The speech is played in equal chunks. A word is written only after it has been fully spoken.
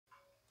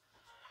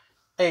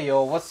Hey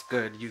yo, what's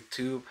good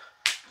YouTube?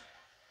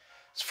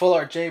 It's Full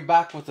Art J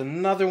back with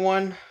another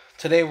one.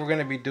 Today we're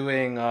gonna be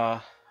doing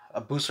a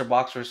booster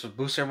box versus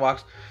booster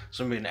box. It's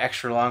gonna be an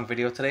extra long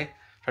video today.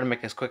 Try to make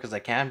it as quick as I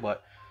can,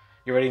 but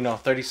you already know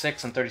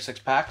 36 and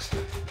 36 packs.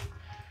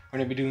 We're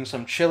gonna be doing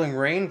some Chilling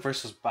Reign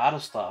versus Battle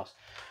Styles,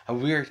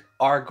 and we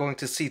are going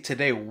to see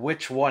today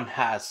which one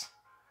has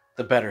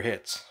the better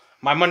hits.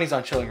 My money's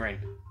on Chilling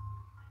Reign.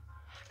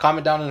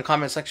 Comment down in the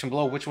comment section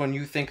below which one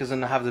you think is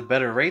gonna have the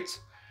better rates.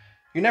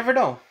 You never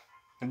know.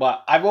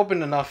 But I've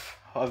opened enough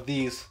of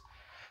these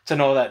to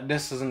know that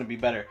this is going to be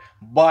better.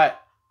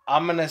 But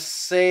I'm going to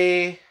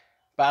say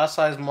Battle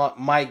Size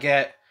might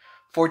get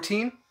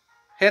 14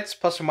 hits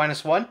plus or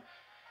minus 1.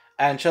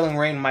 And Chilling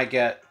Reign might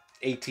get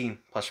 18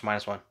 plus or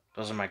minus 1.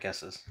 Those are my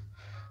guesses.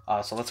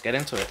 So let's get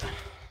into it.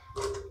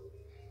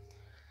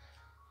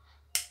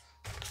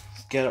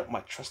 Let's get up my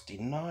trusty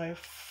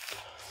knife.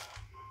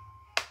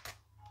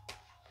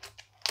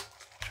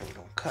 Make sure we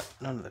don't cut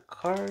none of the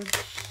cards.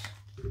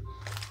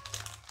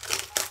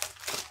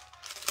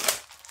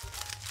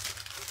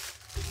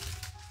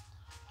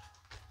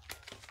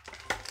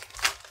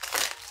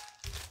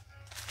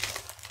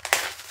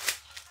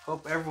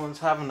 Hope everyone's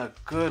having a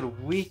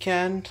good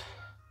weekend.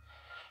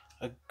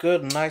 A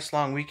good, nice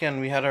long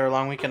weekend. We had our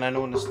long weekend. I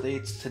know in the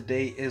States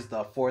today is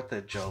the 4th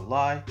of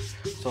July.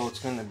 So it's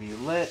going to be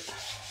lit.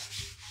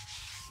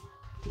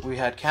 We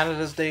had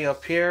Canada's Day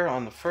up here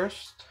on the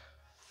 1st.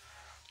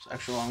 It's an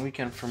extra long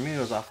weekend for me. It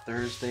was off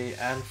Thursday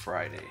and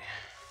Friday.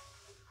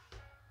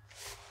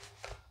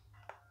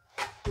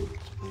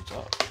 What's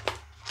up?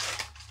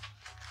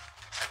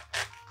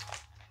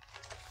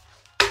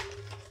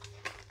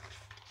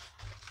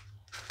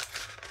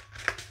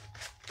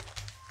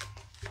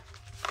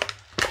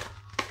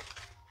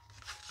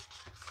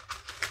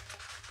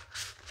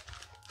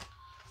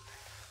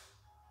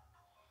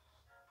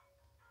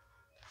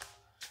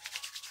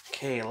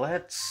 Okay,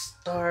 let's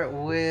start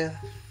with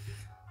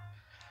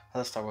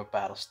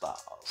Battle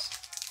Styles.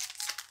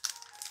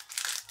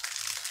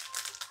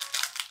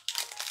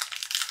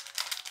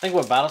 I think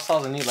with Battle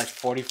Styles I need like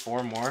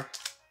 44 more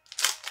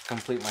to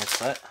complete my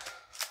set.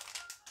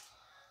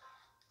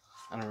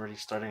 I'm already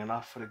starting it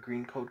off with a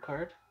green code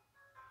card.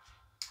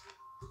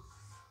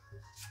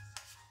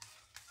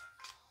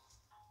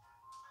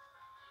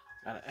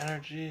 Got an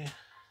energy,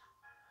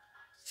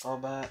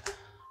 Golbat,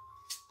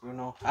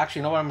 Bruno. Actually,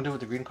 you know what I'm gonna do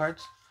with the green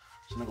cards?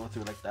 I'm gonna go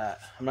through like that.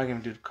 I'm not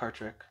gonna do the card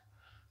trick.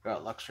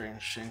 Got Luxray and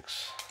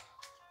Shinx.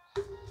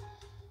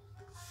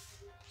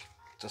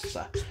 Just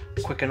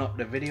quicken up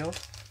the video.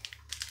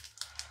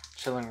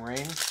 Chilling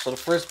Reign. So the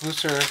first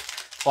booster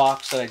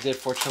box that I did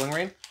for Chilling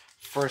Reign,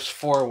 first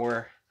 4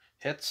 were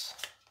hits.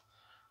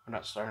 We're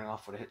not starting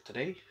off with a hit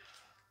today.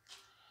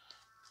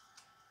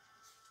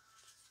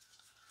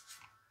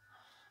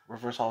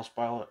 Reverse Hollow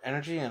Spiral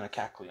Energy and a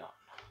Kecleon.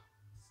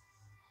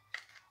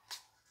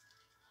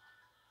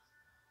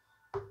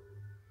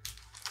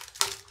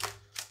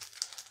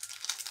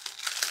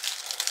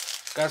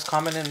 Guys,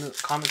 comment in the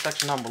comment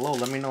section down below.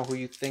 Let me know who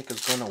you think is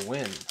gonna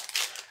win.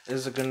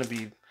 Is it gonna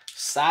be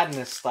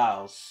Sadness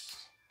Styles,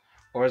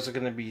 or is it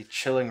gonna be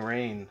Chilling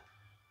Reign?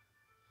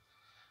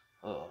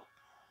 Oh,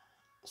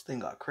 this thing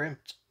got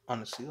crimped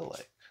on the seal,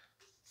 like.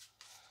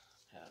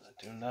 Yeah, not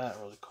doing that.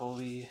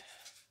 Roly-Poly,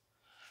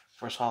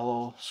 first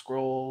Hollow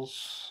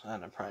Scrolls,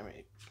 and a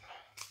Primate.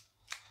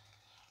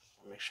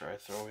 Make sure I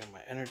throw in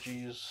my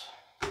energies.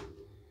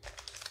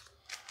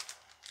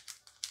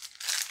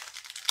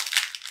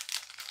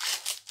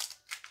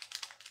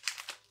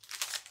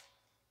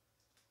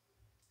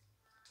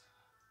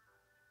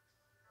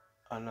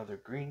 Another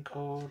green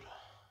code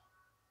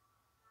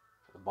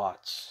for the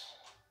bots.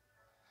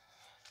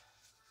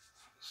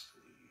 Let's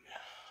see.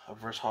 A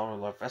Verse Hollow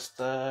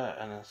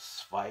Larvesta and a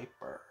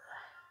Sviper.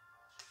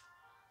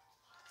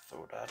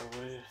 Throw that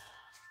away.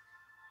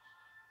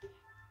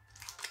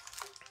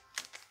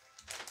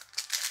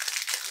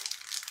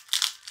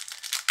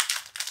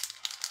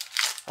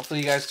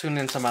 Hopefully you guys tuned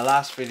into my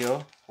last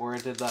video where I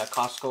did that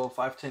Costco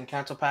 510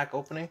 Kanto pack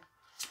opening.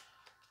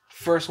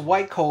 First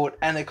white code,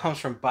 and it comes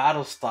from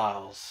Battle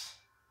Styles.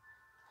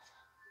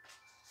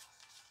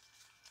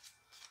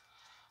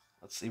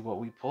 Let's see what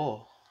we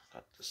pull.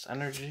 Got this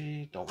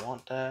energy, don't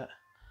want that.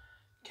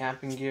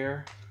 Camping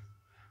Gear,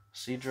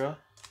 Seadra,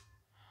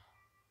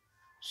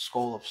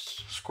 Scroll of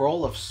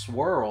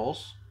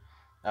Swirls,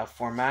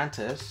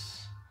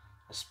 Formantis,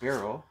 a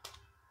Spearow,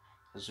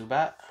 a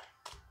Zubat,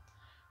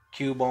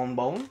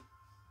 Cubone,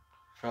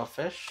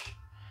 Trailfish.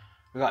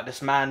 We got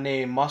this man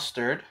named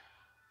Mustard.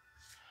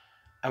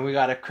 And we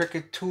got a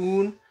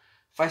Kricketune.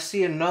 If I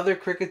see another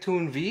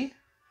Kricketune V,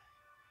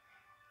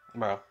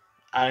 bro,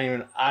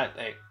 I'm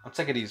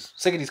sick of these.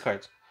 Sick of these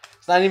cards.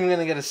 It's not even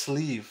gonna get a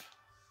sleeve.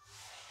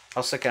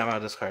 How sick am I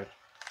of this card?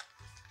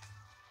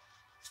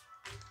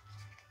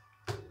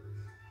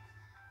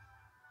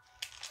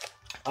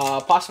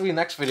 Possibly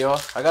next video,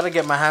 I gotta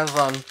get my hands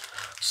on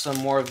some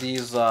more of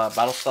these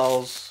Battle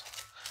Styles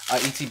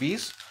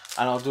ETBs,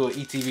 and I'll do an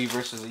ETB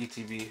versus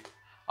ETB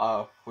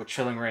with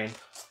Chilling Reign.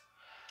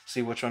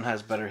 See which one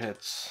has better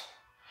hits.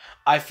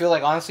 I feel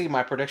like honestly,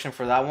 my prediction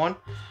for that one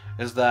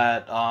is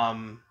that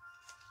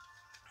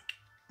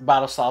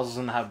Battle Styles is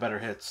gonna have better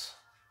hits.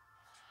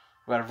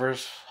 We got a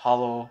Reverse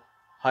Hollow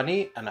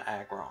Honey and an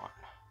Aggron.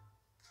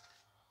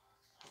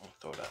 I'll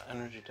throw that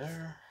energy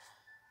there.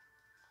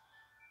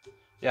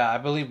 Yeah, I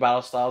believe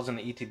Battle Styles and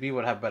the ETB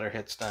would have better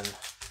hits than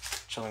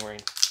Chilling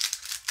Reign.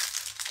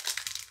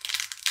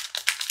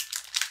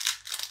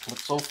 But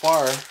so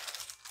far,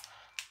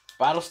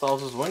 Battle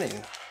Styles is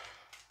winning.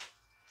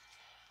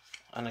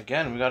 And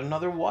again, we got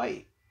another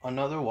white.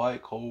 Another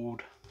white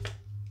code.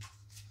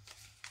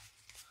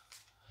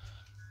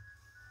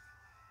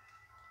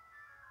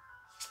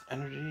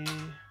 Energy.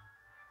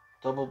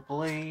 Double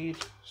Blade.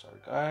 Sorry,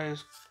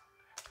 guys.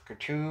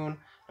 Cartoon.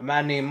 A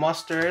man named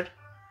Mustard.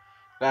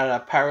 Got a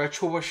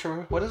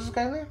Parachute. What is this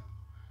guy's name?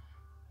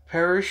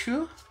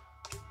 Parachute.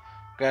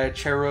 Got a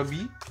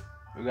Cherubi.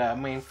 We got a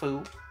Main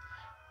Food.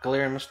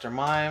 Galarian Mr.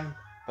 Mime.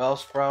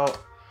 Bellsprout.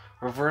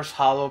 Reverse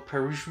Hollow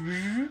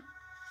Parachute.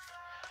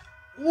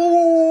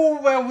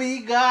 Ooh, man,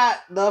 we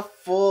got the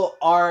full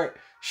art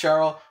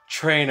Cheryl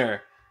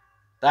Trainer.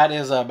 That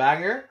is a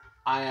banger.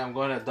 I am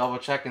going to double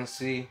check and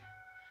see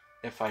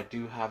if I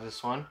do have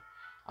this one.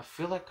 I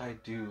feel like I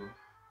do.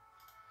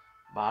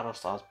 Battle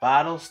Styles.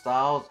 Battle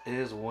Styles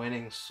is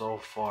winning so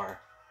far.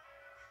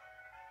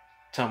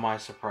 To my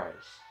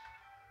surprise.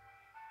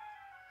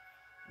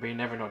 But you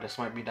never know. This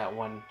might be that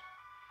one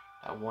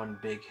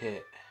big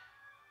hit.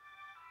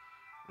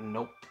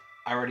 Nope.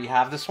 I already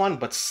have this one,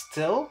 but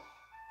still,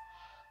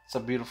 it's a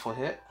beautiful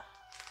hit.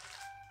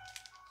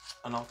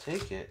 And I'll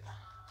take it.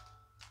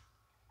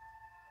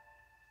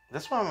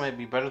 This one might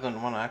be better than the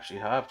one I actually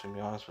have, to be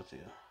honest with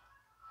you.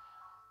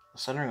 The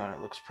centering on it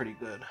looks pretty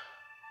good.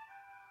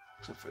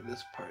 Except for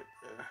this part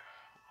there.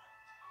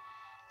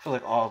 I feel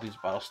like all of these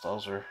Battle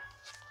Styles are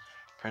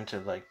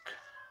printed like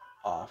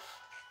off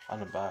on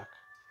the back.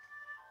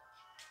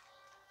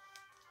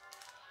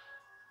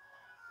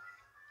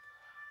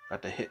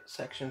 Got the hit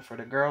section for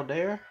the girl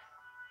there.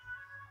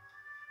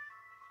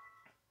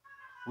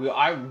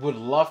 I would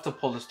love to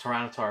pull this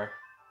Tyranitar.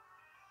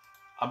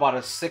 I bought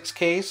a 6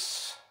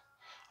 case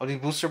of these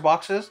booster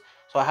boxes,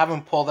 so I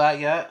haven't pulled that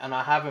yet, and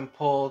I haven't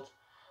pulled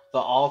the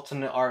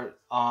alternate art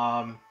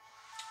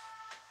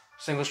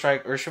single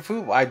strike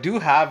Urshifu. I do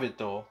have it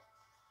though,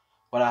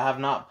 but I have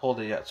not pulled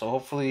it yet, so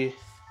hopefully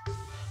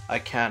I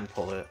can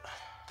pull it.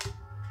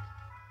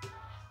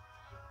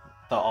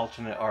 The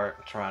alternate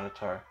art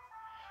Tyranitar,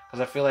 because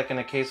I feel like in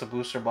a case of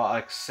booster box,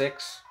 like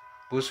 6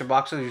 booster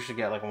boxes, you should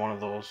get like one of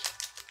those.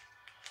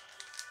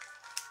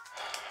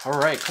 All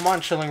right, come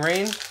on, Chilling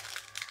Reign.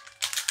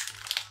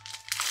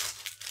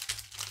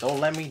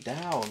 Don't let me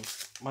down.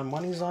 My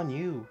money's on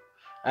you.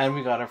 And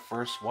we got our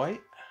first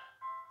white.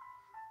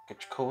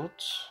 Get your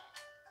codes.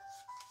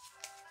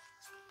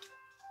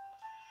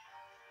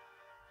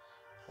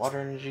 Water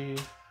Energy.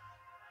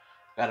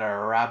 Got a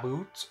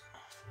Raboot.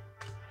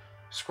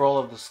 Scroll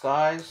of the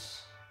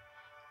Skies.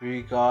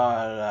 We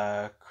got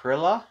a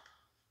Krilla.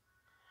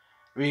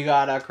 We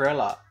got a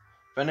Krilla.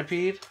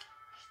 Venipede.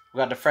 We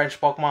got the French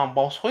Pokemon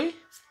Bonsui.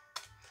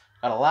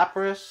 Got a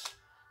Lapras.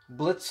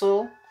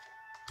 Blitzel.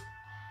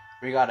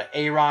 We got an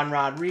Aaron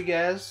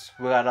Rodriguez.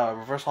 We got a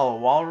Reverse Hollow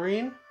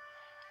Walrein.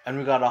 And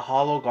we got a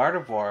Hollow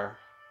Gardevoir.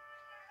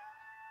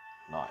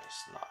 Nice,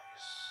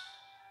 nice.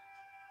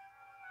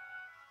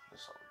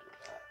 Let's all do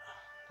that.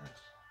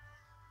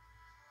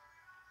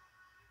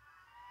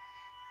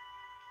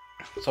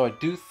 Nice. So I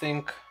do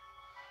think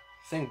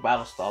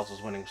Battle Styles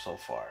is winning so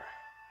far.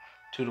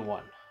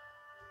 2-1.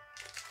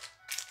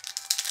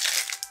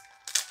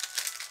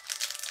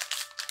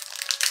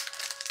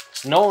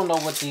 No,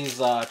 with these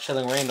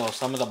Chilling Reign though,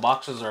 some of the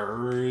boxes are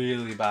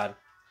really bad.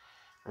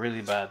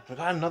 Really bad. We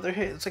got another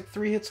hit. It's like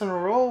 3 hits in a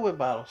row with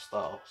Battle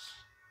Styles.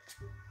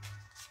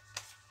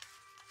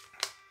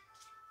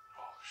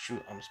 Oh,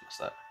 shoot. I almost missed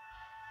that.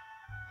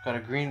 Got a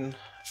green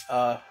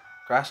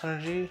Grass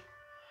Energy.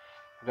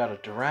 We got a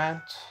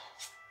Durant.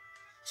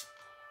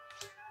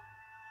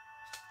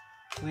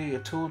 A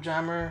Tool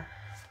Jammer.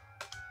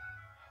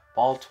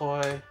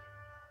 Baltoy.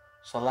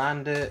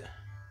 Salandit.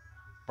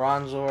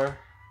 Bronzor.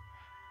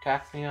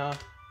 Cacnea.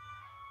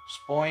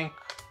 Spoink.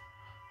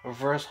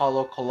 Reverse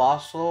Hollow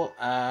Colossal,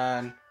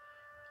 and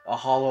a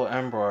Hollow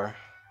Ember.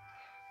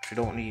 You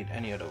don't need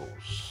any of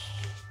those.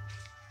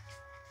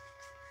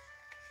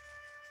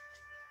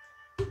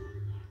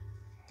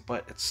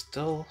 But it's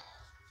still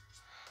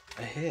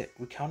a hit.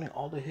 We're counting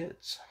all the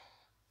hits.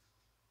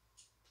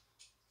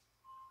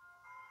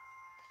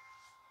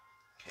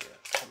 Okay,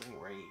 Chilling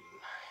Reign.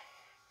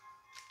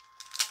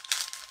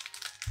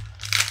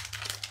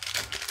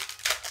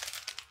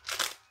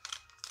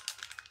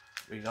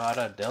 We got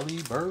a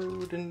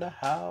Delibird in the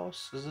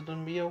house. Is it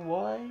gonna be a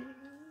white?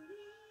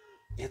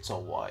 It's a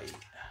white.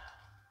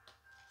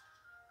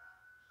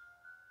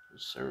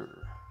 Yes, sir.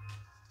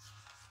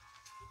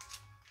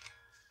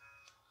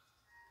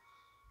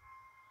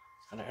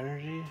 Got an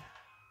Energy.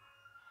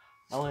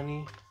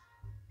 Melanie.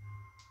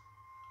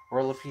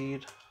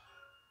 Whirlipede.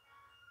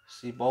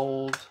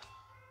 Seabold.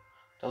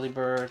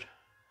 Delibird.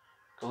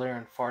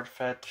 Galarian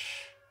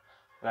Farfetch.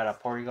 We got a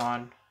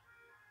Porygon,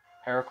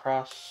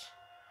 Heracross,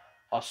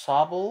 a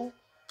Sobble,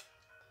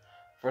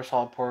 first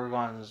holo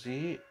Porygon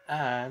Z,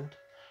 and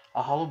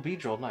a holo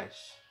Beedrill.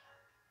 Nice.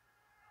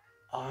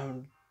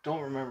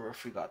 Don't remember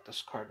if we got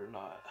this card or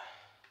not.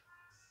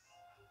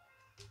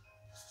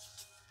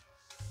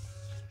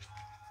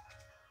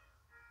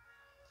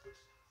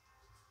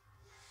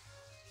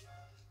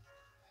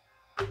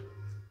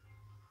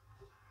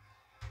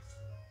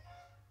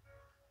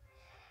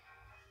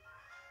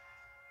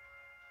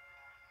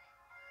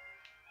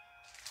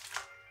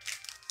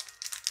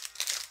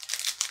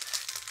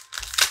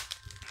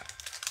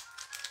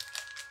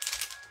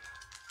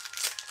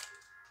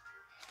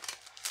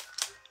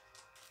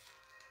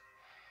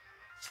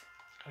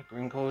 A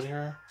green code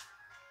here.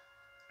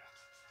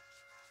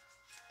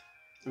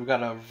 We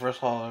got a reverse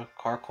holo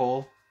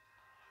Carkol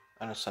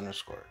and a Center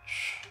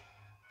Scorch.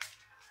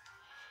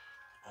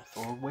 I'll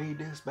throw away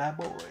this bad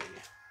boy.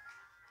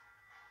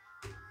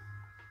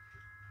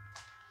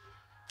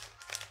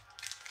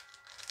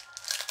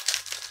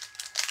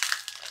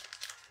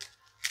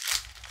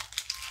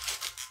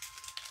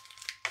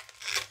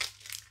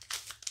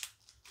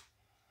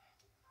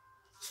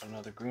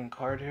 Another green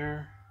card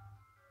here.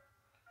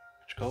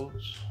 Which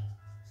goes?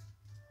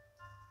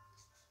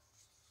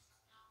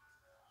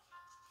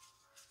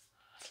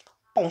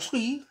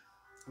 Bonsoir.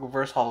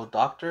 Reverse holo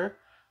Doctor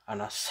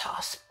and a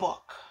Sauce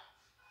Book.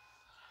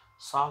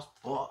 Sauce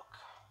Book.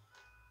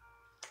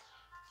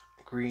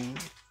 Green.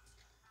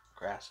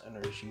 Grass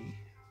Energy.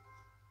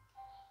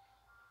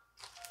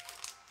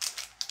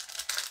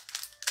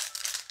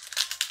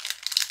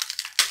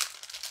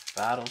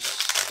 Battle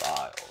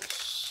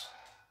Styles.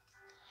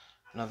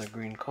 Another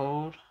green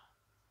code.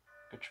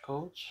 Get your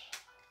codes.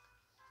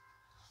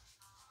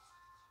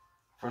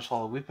 First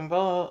holo Weeping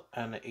Bell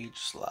and an H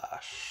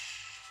slash.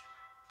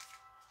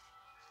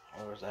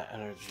 Where's that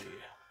energy?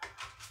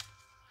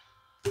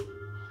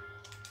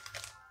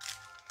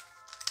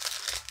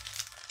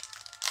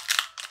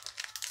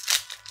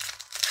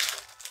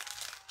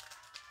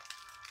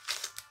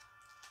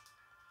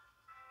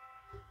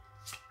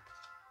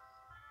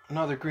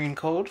 Another green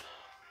code.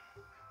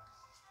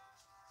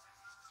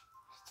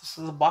 This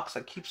is a box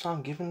that keeps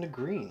on giving the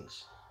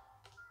greens.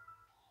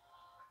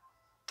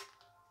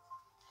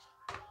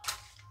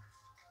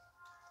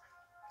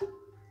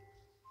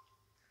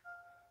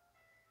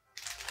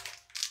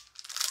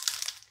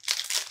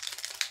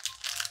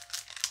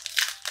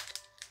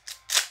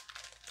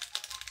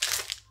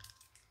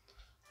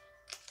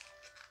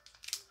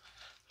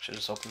 Should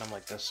just open them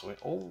like this.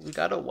 Oh, we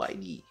got a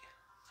Whitey.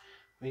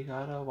 We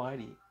got a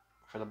Whitey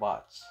for the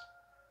bots.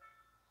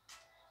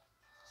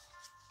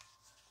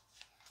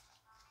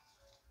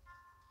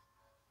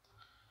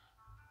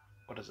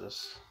 What is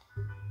this?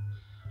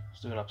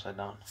 Let's do it upside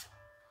down.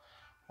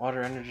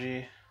 Water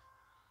Energy.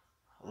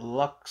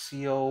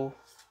 Luxio.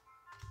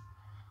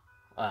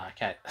 I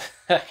can't.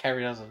 I can't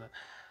read it.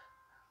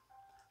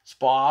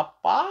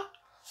 Swappa.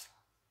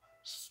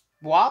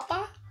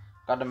 Swappa.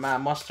 Got the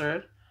Mad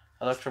Mustard.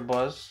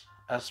 Electabuzz,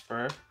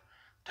 Esper,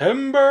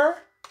 Timber,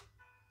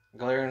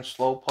 Galarian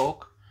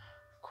Slowpoke,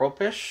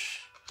 Cropish,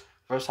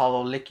 first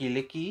holo Licky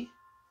Licky,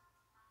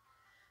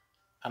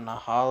 and a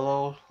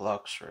holo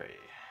Luxray.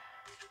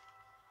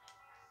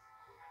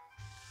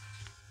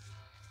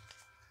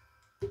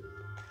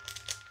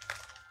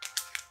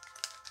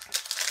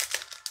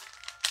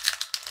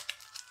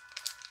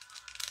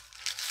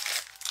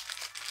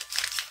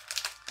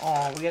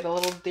 Oh, we got a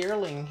little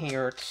Deerling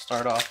here to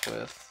start off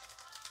with.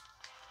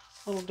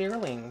 Little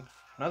Deerling.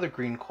 Another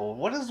green cold.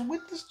 What is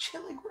with this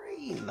chilly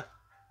green?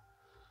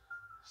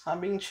 It's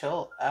not being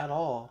chill at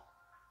all.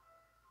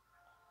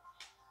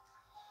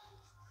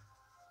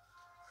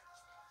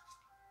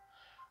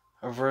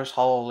 Reverse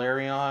holo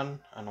Larion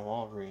and a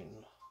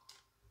Walrein.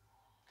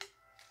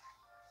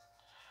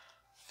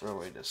 Throw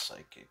away this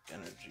Psychic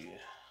Energy.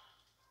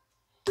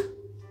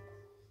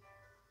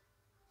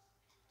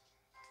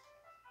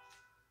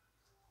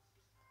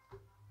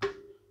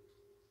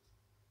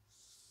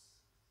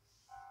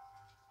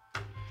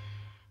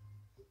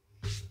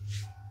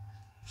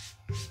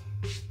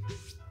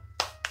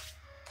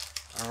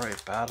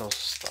 Alright, Battle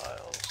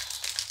Styles.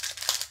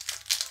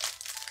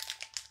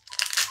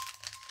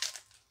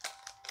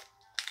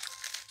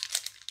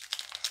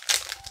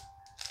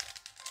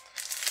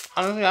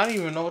 Honestly, I don't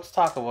even know what to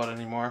talk about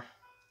anymore.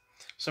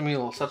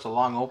 Such a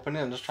long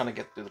opening. I'm just trying to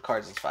get through the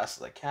cards as fast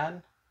as I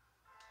can.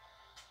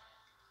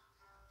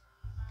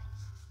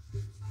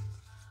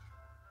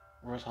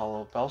 Reverse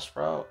holo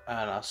Bellsprout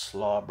and a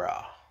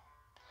Slowbro.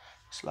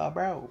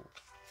 Slowbro.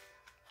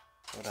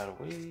 Throw that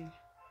away.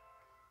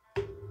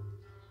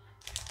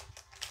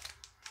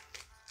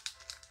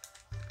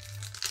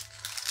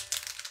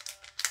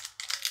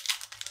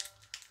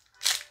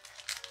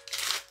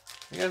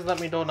 You guys let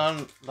me know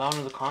down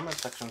in the comment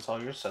sections how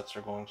your sets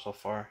are going so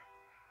far.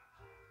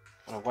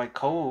 Got a white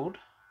code.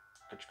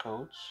 Get your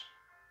codes.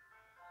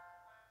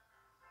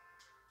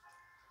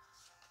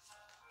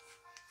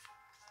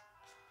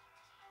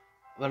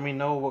 Let me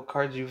know what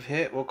cards you've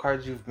hit, what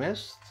cards you've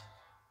missed.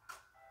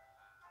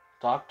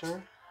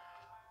 Doctor.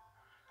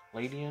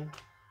 Ladian,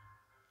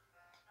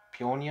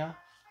 Peonia,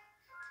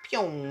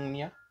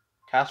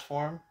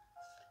 Castform,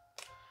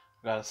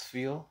 we got a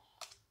Spheal,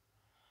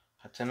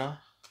 Hatenna,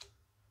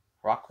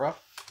 Rockruff,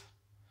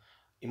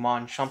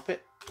 Iman Shumpet,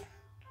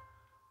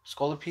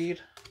 Scolipede,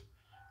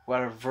 we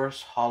got a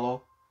Reverse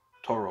Hollow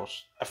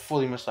Tauros. I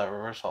fully missed that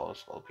Reverse Hollow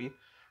Scolipede.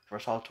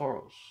 Reverse Hollow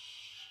Tauros.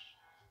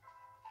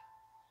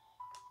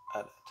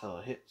 Add it to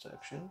the hit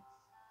section.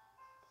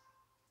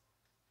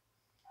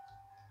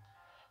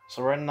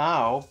 So right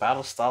now,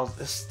 Battle Styles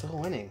is still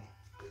winning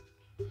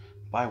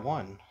by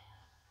 1.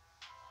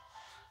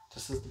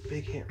 This is the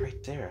big hit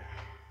right there.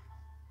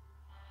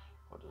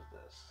 What is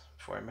this?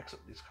 Before I mix up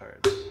these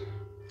cards.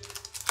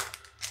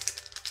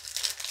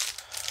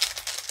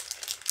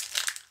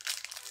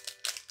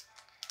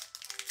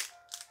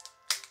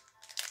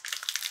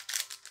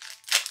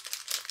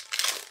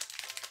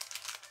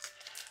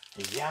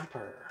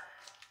 Yamper.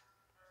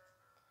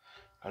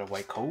 Got a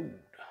white code.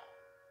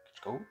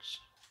 Codes.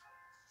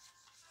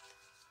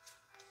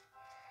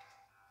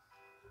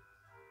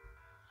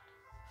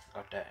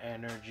 Got that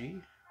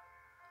energy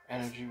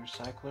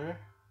recycler,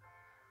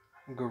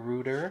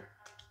 Garuder,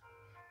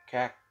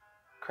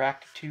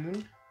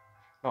 Cracktoon.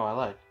 No, I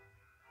like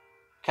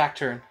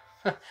Cacturn,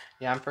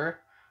 Yamper,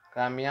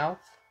 Glameow,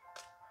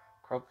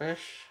 Cropish,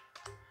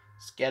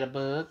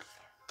 Scatterbug,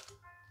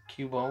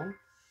 Cubone,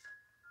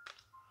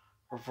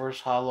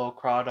 Reverse Hollow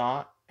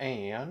Crawdaunt,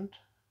 and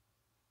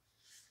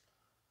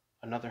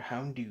another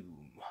Houndoom.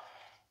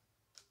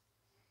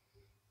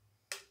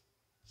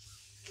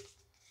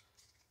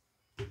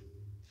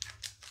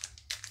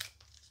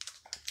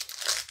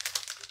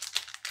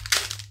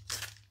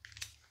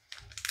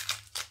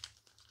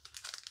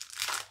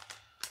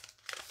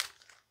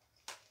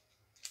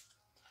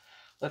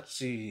 Let's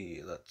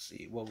see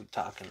what we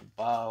talking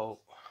about.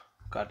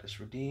 Got this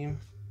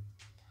redeem.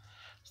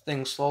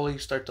 Things slowly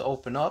start to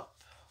open up.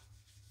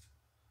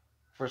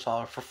 First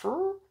Hollow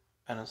Fur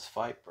and it's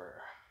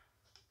Viper.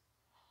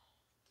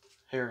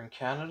 Here in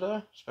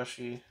Canada,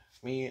 especially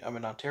me, I'm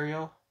in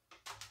Ontario.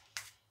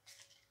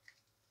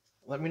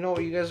 Let me know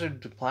what you guys are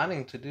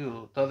planning to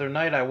do. The other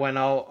night I went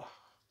out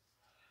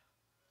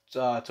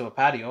to a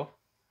patio.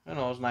 You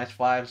know, it was nice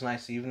vibes,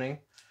 nice evening. You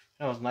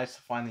know, it was nice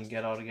to finally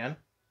get out again.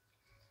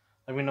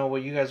 Let me know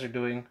what you guys are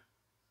doing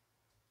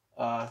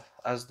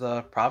as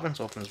the province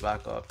opens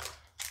back up.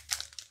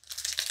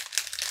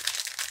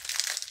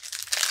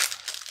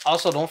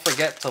 Also, don't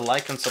forget to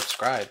like and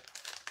subscribe.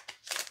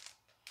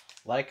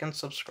 Like and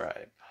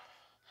subscribe.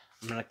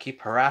 I'm going to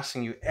keep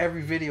harassing you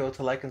every video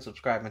to like and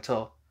subscribe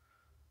until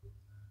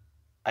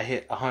I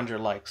hit 100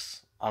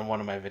 likes on one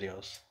of my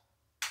videos.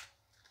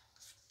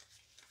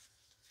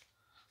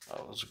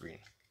 Oh, it was green.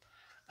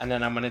 And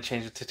then I'm going to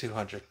change it to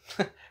 200.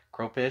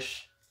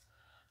 Cropish.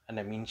 And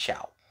then Mean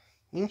Chow.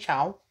 Mean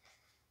Chow.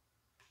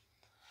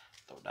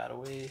 Throw that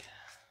away.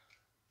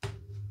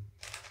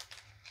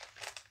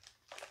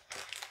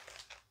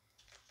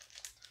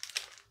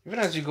 Even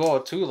as you go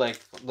out too, like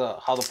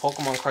how the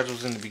Pokemon cards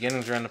was in the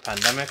beginning during the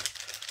pandemic,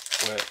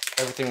 where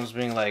everything was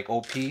being like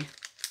OP,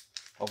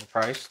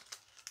 overpriced.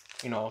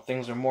 You know,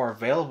 things are more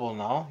available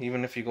now.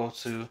 Even if you go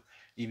to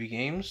EB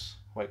Games,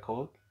 white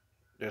code,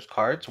 there's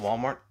cards.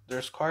 Walmart,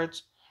 there's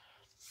cards.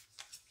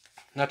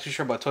 Not too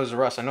sure about Toys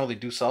R Us. I know they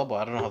do sell, but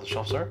I don't know how the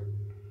shelves are.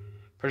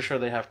 Pretty sure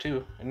they have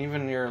too. And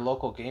even your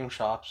local game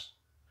shops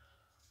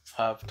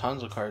have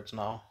tons of cards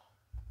now.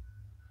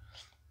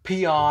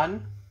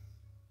 Peon.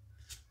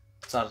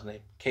 That's not his name.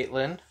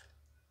 Caitlyn.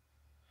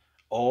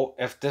 Oh,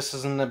 if this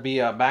isn't to be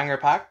a banger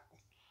pack.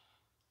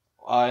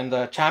 In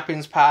the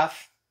Champions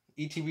Path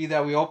ETB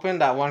that we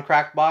opened, that one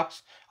cracked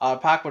box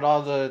pack with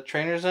all the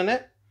trainers in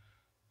it.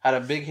 Had a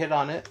big hit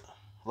on it.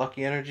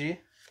 Lucky Energy.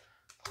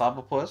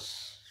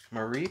 Clobbopus.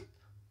 Mareep.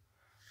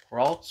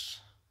 Ralts.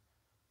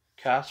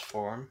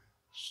 Castform.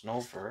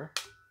 Snover.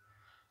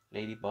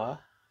 Ladybug.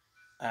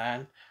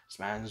 And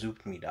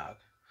Smanzoop Me Dog.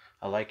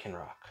 A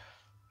Lycanroc.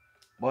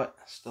 But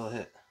still a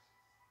hit.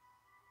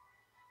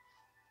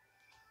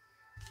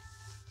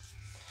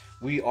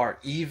 We are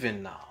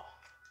even now.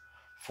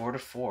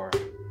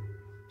 4-4.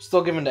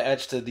 Still giving the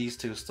edge to these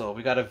two still.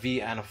 We got a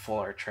V and a full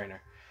art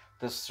trainer.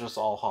 This is just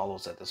all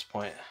hollows at this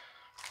point.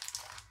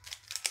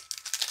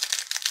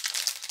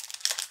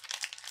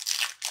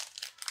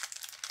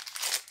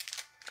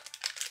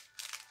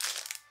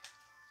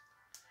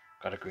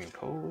 Got a green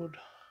code.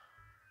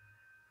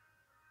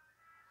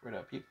 Where'd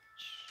that peep?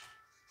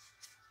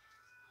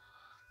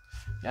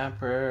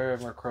 Yamper,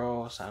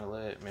 Murkrow,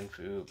 Salandit,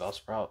 Minfu,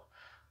 Bellsprout,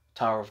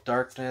 Tower of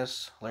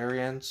Darkness,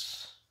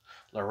 Larians,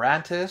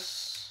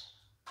 Lurantis,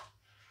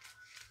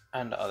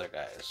 and the other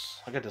guys.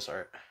 Look at this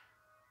art.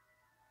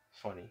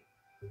 Funny.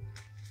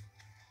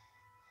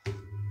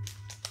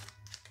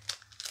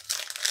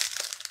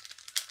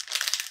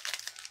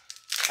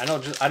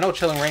 I know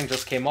Chilling Reign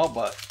just came out,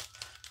 but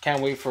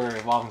can't wait for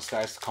Evolving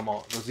Skies to come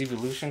out. Those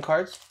evolution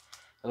cards,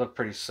 they look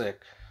pretty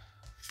sick.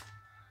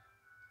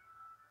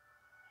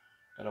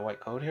 Got a white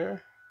code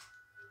here.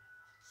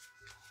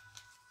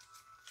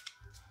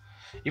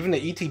 Even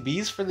the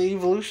ETBs for the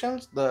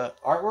evolutions, the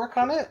artwork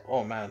on it,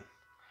 oh man.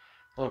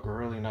 Look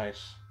really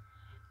nice.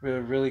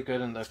 Really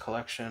good in the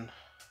collection.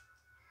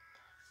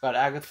 Got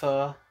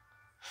Agatha,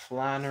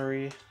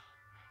 Flannery,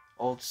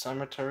 Old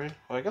Cemetery.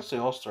 Well, I guess they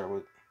all start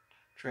with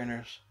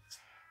trainers.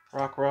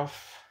 Rockruff,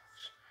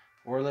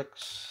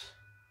 Warlix,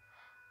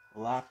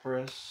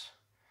 Lapras,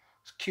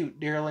 Cute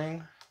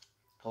Deerling,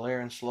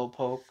 Galarian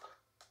Slowpoke,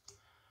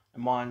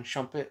 Amon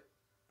Shumpet,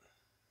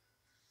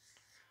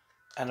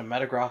 and a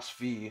Metagross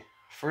V.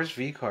 First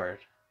V card.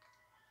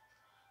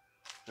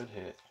 Good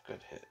hit,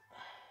 good hit.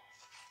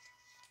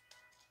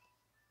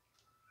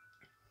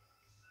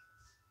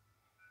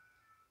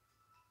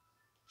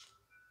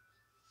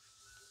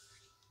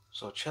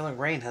 So Chilling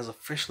Reign has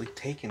officially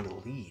taken the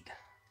lead.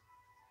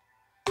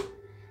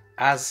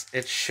 As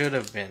it should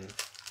have been.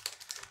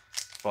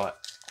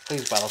 But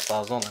please, Battle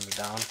Styles, don't let me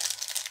down.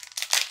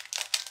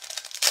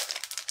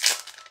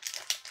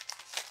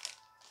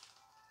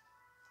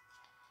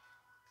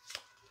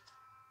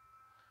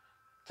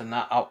 To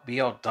not be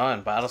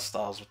outdone, Battle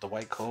Styles with the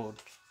white code.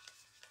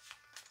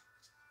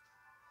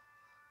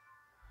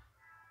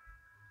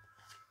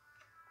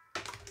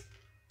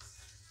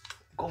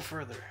 Go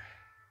further.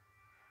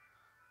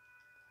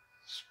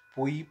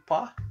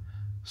 Sweepa,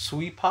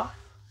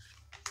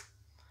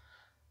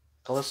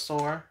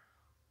 Glissaur,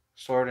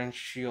 Sword and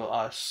Shield,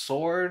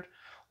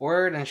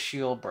 Word and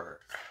Shield Bird,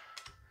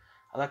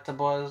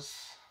 Electabuzz,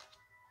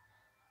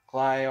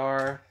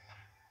 Gillard,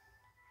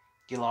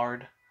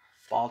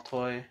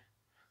 Baltoy,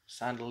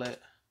 Salandit,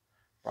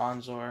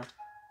 Bronzor,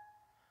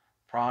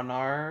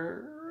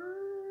 Pronard,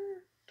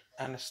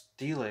 and a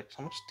Steelix.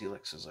 How much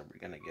Steelixes are we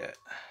gonna get?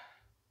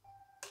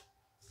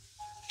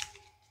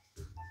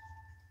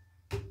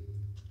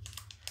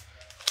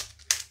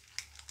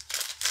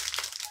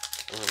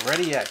 We're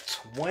already at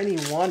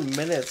 21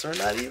 minutes. We're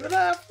not even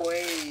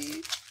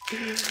halfway.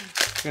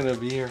 We're gonna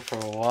be here for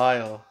a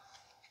while.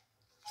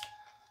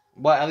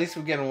 But at least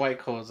we're getting white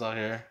codes out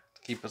here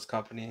to keep us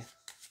company.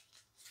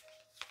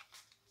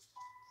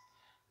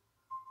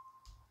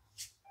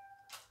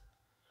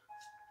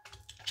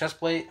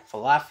 Chestplate,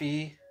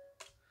 Falafi,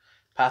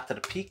 Path to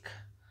the Peak,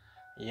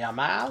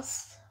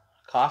 Yamaz,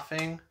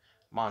 Coughing,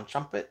 Mon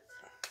Trumpet,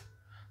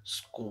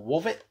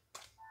 Squovit.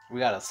 We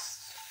got a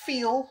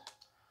Feel,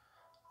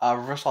 a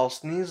Reversal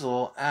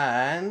Sneasel,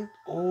 and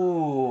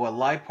ooh, a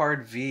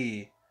Liepard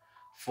V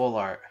full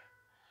art.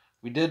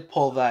 We did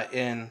pull that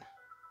in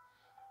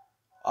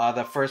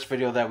the first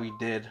video that we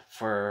did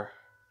for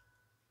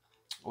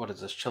what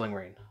is this, Chilling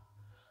Reign.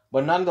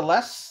 But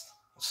nonetheless,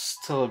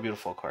 still a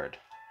beautiful card.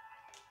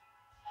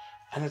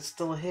 And it's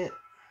still a hit.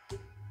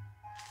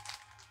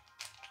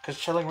 Because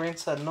Chilling Reign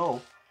said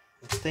no.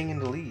 It's staying in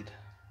the lead.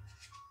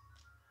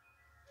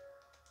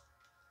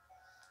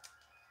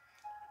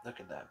 Look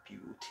at that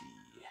beauty.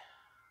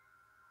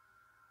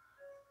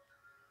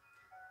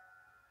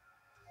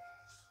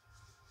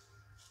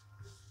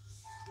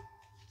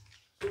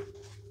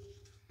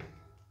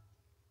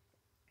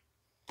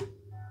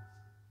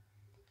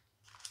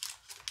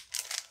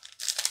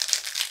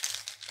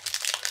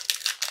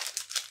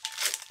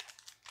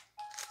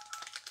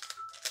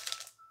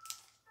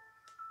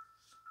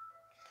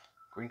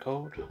 Green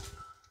code.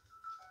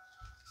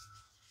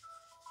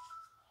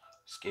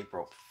 Escape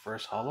rope.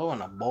 First hollow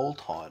and a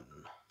Bolton.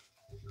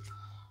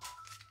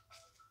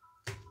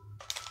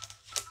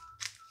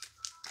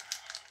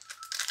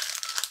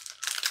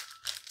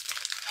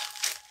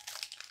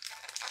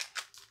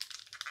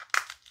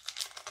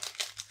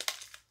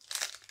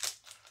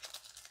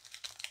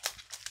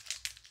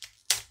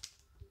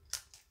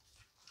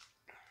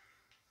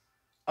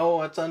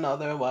 Oh, it's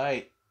another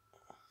white.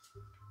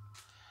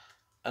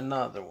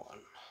 Another one.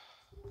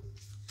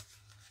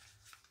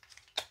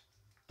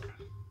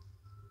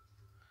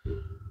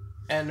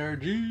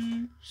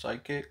 Energy,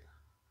 Psychic,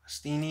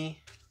 Steenie,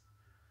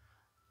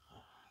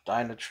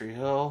 Dynatree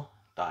Hill,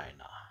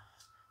 Dyna,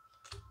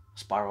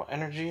 Spiral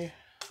Energy,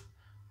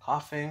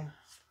 Coughing,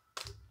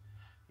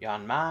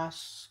 Yon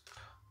Mask,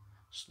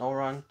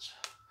 Snorunt,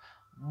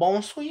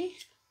 Bonsui,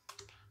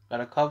 got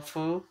a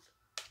Cubfu,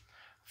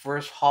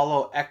 First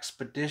Hollow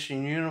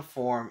Expedition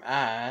Uniform,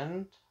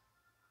 and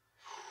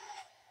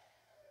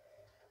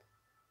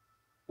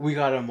we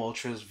got a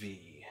Moltres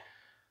V.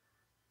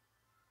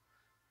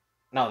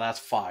 No, that's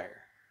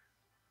fire.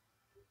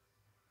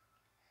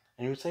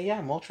 And you would say,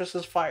 yeah, Moltres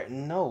is fire.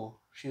 No,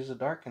 she's a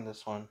dark in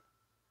this one.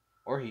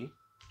 Or he.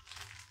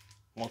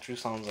 Moltres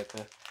sounds like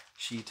a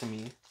she to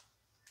me.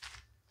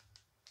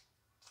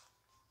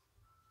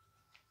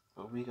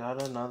 But we got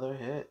another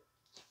hit.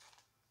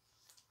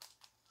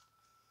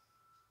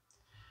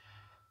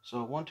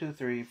 So 1, 2,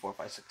 3, 4,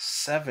 5, 6,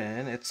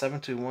 7. It's 7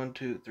 to 1,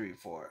 2, 3,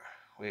 4.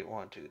 Wait,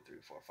 1, 2, 3,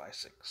 4, 5,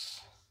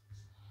 6.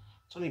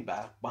 It's only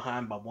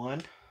behind by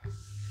 1.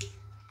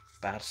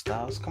 Bad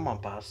Styles. Come on,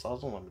 Bad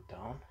Styles. Don't let me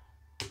down.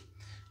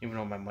 Even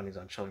though my money's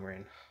on Chilling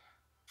Reign.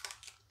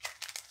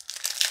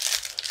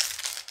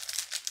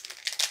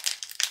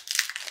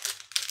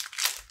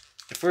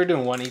 If we were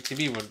doing 1 ETB,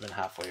 we would have been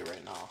halfway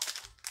right now.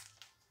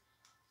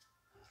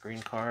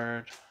 Green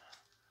card.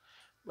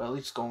 But at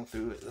least going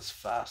through it this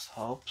fast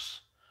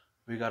helps.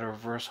 We got a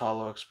reverse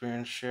hollow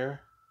experience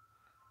share.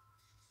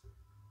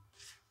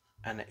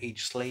 And an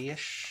H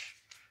slash.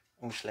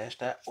 We slash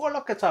that. Oh,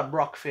 look, it's a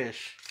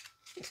Brockfish.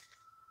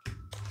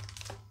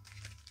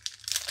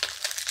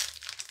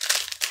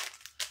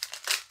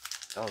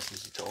 That was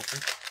easy to open.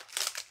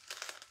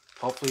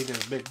 Hopefully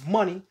there's big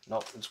money.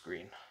 Nope, it's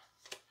green.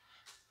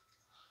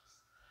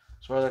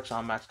 Swirlix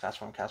on Max Cast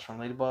from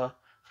Ladybug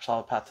for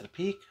Solid Path to the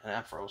Peak and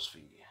Ampharos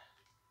Fee.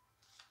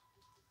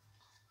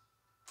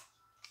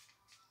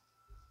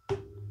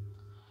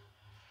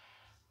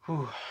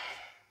 Whew.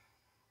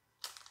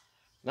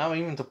 Now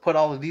even to put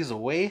all of these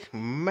away,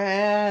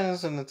 man,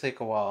 it's gonna take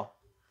a while.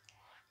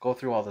 Go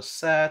through all the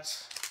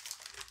sets,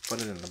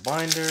 put it in the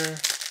binder.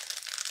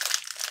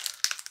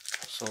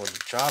 So the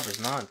job is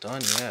not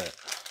done yet.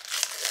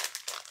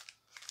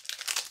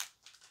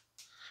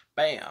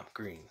 Bam,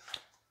 green.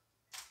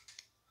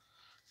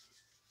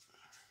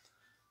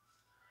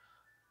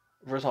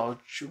 Versatile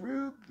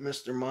Chirrub,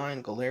 Mr.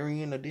 Mime,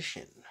 Galarian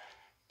Edition.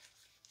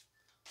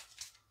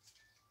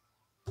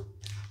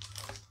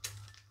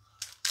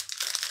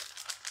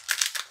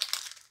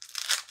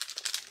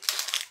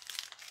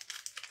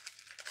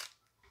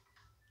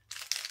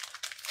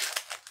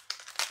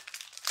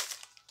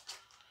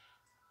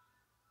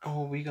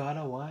 Oh, we got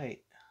a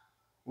white.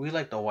 We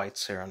like the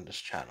whites here on this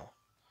channel.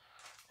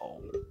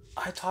 Oh,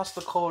 I tossed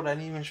the code. I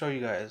didn't even show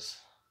you guys.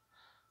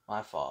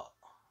 My fault.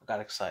 I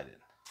got excited.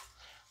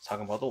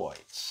 Talking about the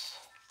whites.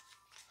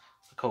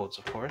 The codes,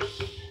 of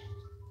course.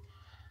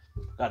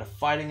 Got a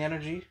Fighting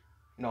Energy.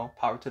 You know,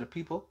 power to the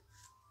people.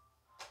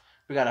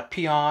 We got a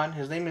Peon.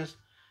 His name is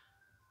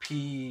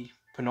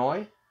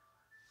Pinoy.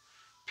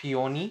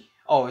 Peony.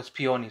 Oh, it's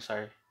Peony,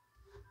 sorry.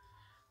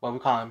 But we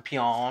call him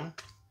Peon.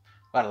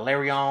 We got a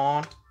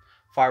Larion.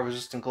 Fire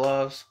resistant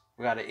gloves.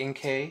 We got an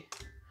Inkay.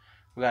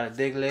 We got a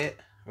Diglett.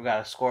 We got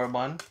a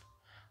Scorbun.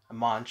 A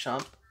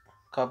Monchump.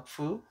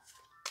 Cubfu.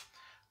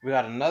 We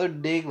got another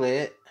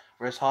Diglett.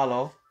 Reverse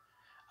hollow.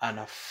 And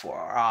a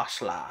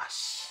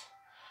Frostlass.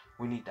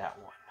 We need that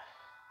one.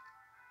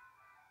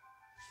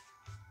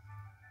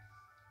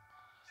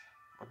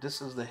 But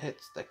this is the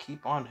hits that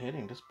keep on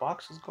hitting. This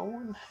box is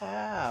going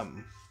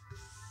ham.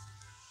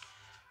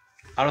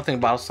 I don't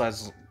think battle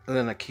size is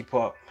gonna keep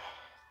up.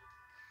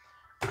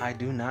 I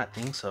do not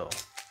think so.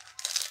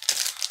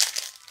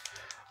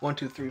 1,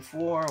 2, 3,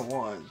 4.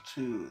 1,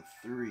 2,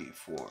 3,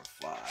 4,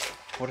 5.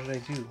 What did I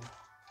do?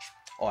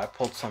 Oh, I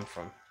pulled some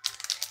from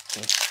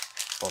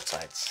both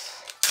sides.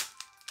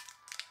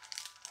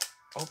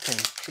 Open,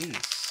 please.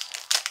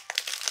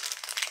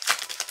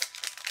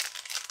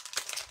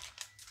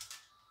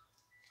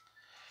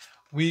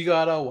 We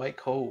got a white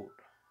code.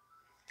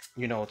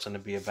 You know it's gonna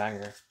be a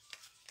banger.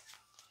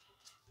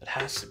 It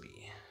has to be.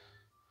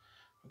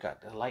 We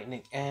got the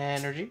Lightning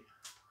Energy,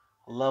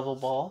 Level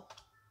Ball,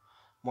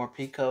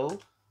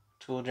 Morpeko,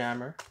 Tool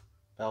Jammer,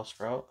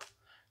 Bellsprout,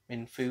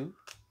 Minfu.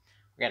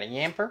 We got a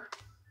Yamper,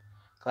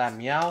 Glad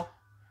Meow,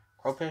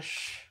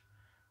 Cropish,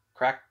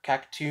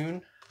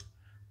 Cactoon,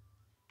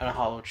 and a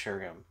Hollow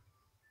Chirium.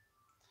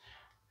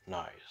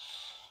 Nice.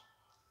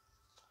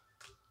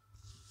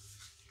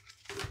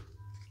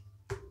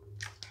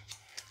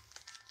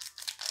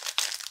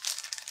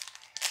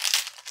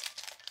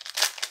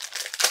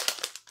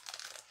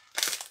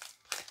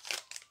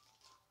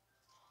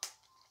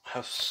 I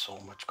have so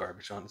much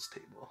garbage on this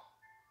table.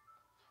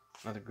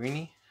 Another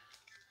greenie,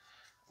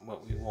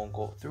 but we won't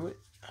go through it.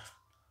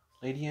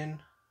 Ladian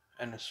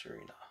and a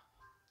Serena.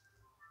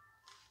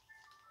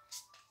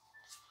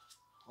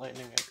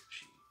 Lightning Energy.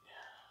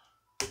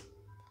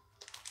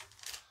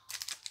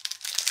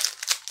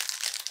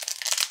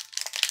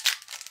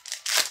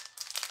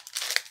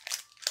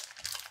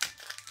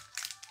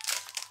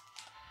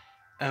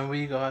 And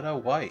we got a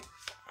white.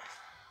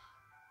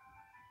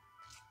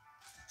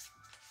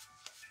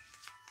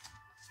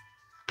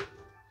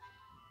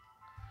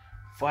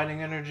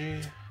 Fighting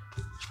Energy.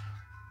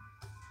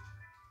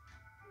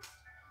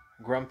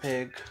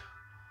 Grumpig.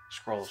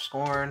 Scroll of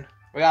Scorn.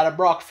 We got a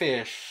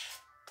Brockfish.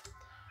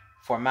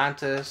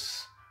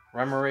 Formantis.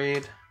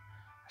 Remoraid.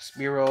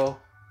 Spearow.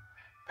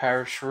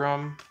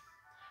 Parashroom.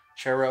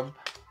 Cherub.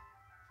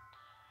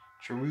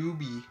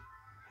 Cherubi.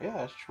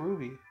 Yeah, it's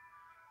Cherubi.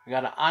 We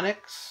got an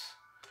Onyx.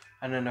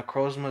 And then a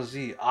Necrozma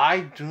Z. I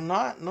do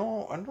not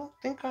know. I don't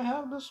think I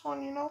have this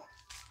one, you know.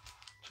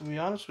 To be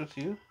honest with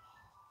you.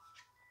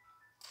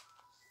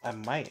 I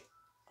might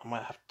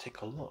have to take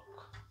a look.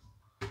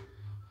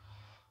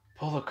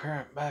 Pull the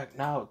current back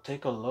now.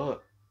 Take a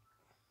look.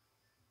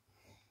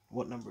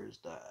 What number is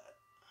that?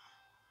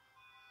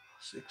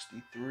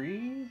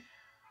 63?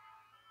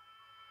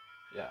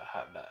 Yeah, I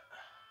have that.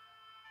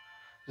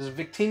 This is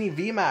Victini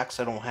VMAX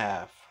I don't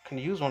have. Can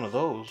you use one of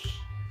those?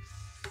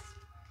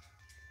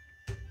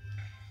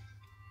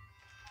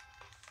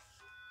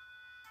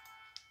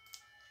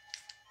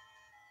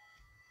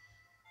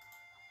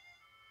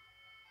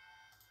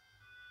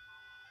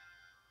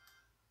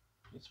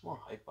 It's more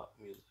hype up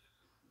music.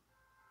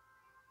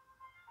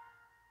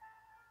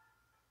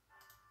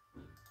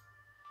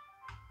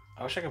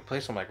 I wish I could play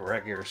some like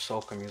reggae or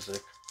soca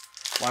music.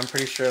 Well, I'm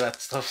pretty sure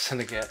that stuff's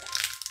gonna get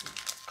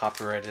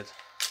copyrighted.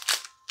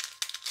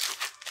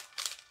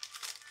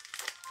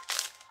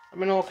 Let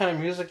me know what kind of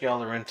music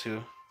y'all are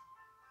into.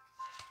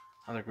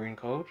 Another green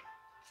code.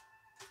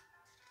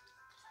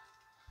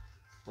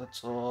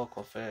 Blitzel,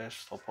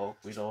 Qwilfish, Slowpoke,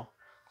 Weedle,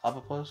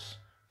 Clobbopus,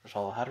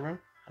 Rosala Hatterene,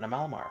 and a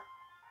Malamar.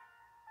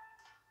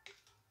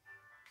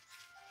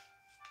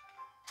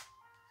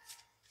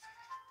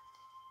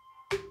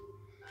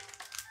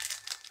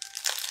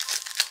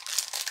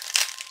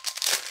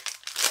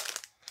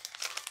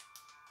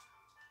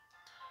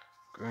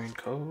 Green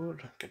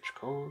code, get your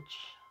codes.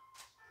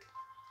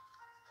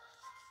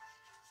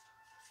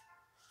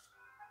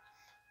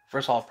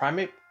 First of all,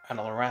 Primate and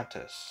a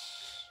Lurantis.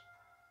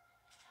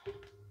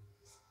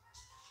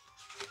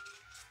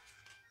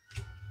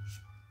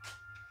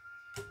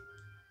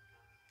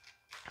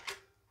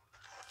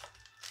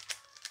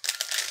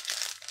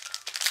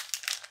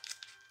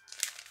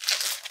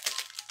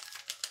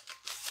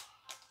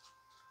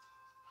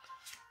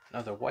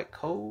 Another white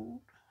code.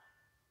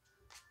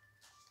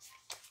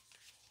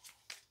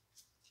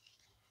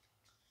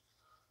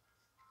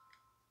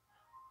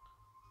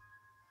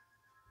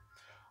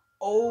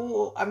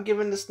 Oh, I'm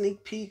giving the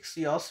sneak peeks.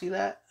 Y'all see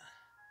that?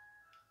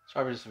 It's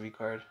probably just a V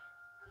card.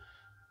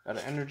 Got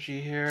an energy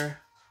here.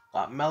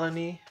 Got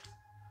Melanie.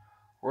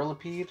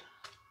 Whirlipede.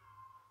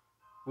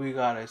 We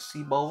got a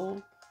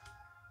Seabold.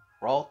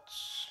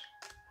 Ralts.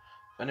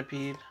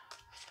 Venipede.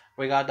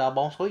 We got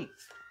Bonsuit.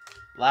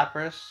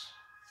 Lapras.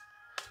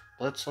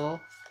 Blitzel.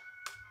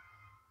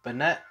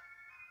 Banette.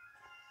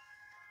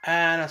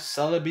 And a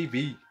Celebi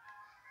V.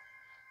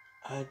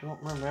 I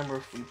don't remember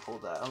if we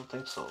pulled that. I don't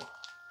think so.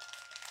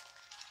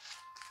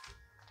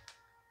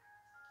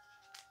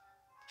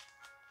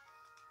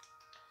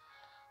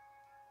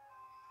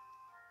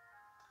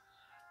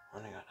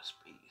 Running out of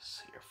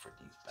space here for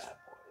these bad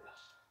boys.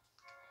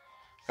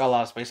 Got a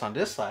lot of space on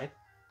this side.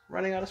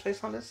 Running out of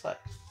space on this side.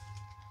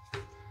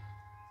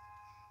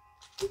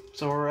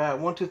 So we're at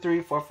 1, 2,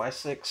 3, 4, 5,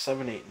 6,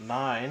 7, 8,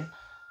 9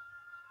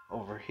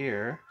 over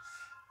here.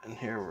 And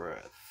here we're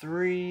at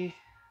 3,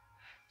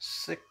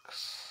 6,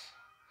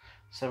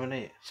 7,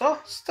 8. So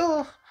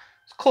still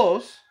it's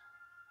close.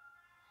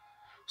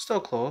 Still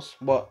close.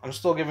 But I'm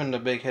still giving the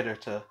big hitter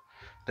to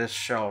this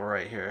shell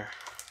right here.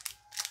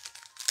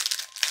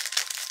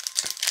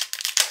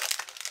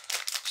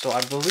 So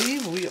I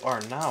believe we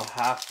are now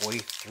halfway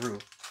through.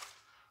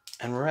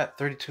 And we're at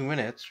 32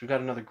 minutes. We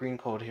got another green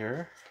code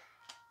here.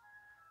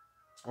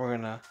 We're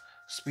going to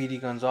Speedy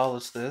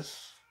Gonzalez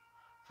this.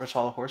 First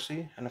Hollow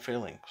Horsey and a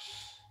Phalanx.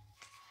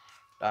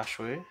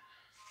 Dashway.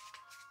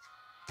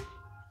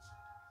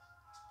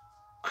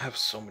 I have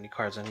so many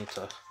cards I need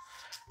to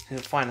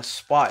find a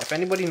spot. If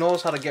anybody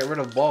knows how to get rid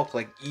of bulk,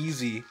 like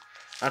easy.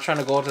 Not trying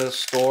to go to the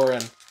store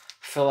and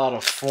fill out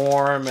a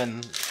form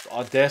and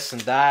all this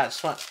and that.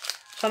 It's fun.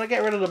 Trying to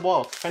get rid of the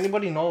bulk. If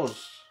anybody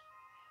knows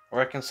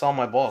where I can sell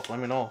my bulk, let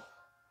me know.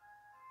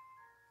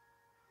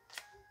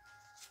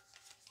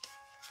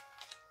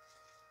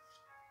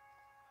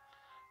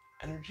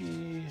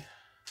 Energy.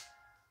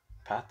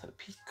 Path to the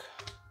Peak.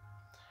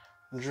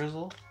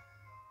 Drizzle.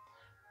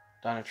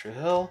 Dynatree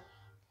Hill.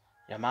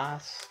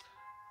 Yamask.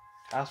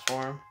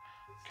 Castform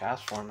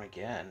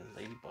again.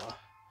 Ladybug.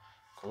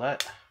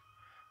 Colette.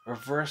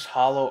 Reverse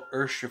Hollow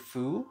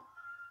Urshifu.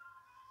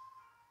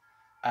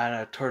 And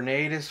a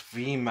Tornadus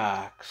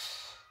VMAX.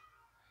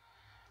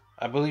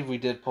 I believe we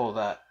did pull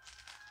that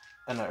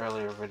in an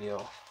earlier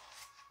video.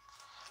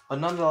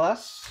 But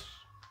nonetheless,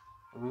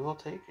 we will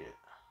take it.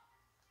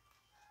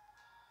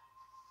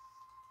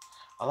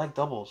 I like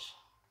doubles.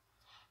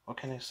 What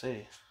can I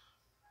say?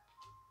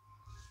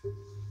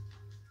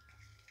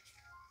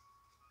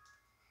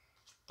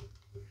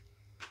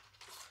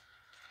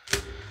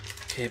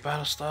 Okay,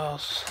 Battle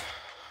Styles.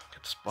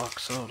 Get this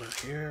box out of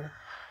here.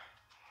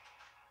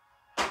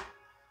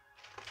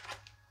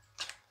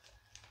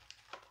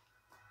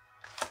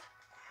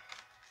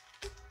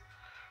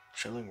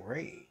 Chilling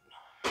Rain.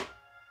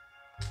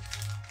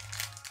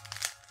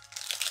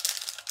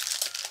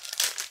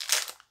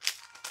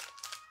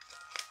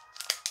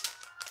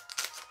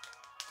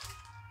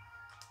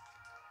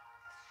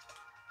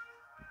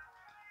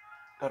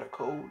 Got a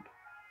code.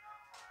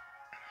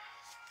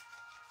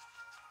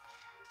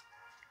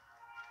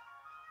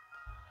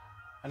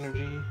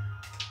 Energy.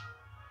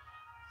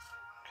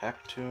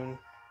 Cactoon.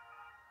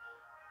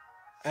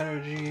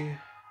 Energy.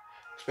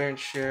 Experience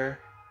Share.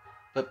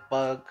 Lip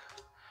Bug.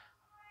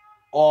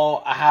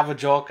 Oh, I have a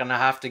joke and I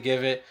have to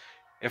give it.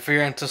 If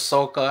you're into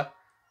Soka,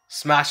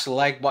 smash the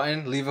like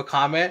button, leave a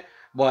comment.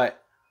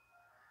 But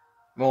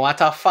we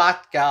want a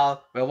fat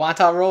gal. We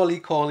want a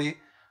roly-coly.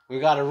 We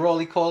got a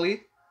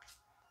roly-coly.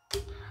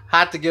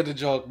 Had to give the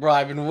joke, bro.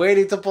 I've been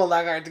waiting to pull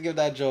that card to give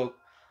that joke.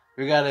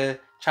 We got a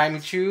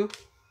Chimichu.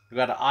 We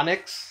got an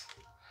Onyx.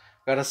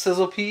 We got a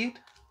Sizzlepede.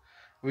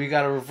 We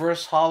got a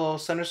Reverse Hollow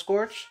Center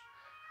Scorch.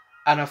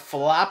 And a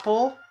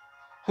Flapple,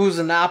 who's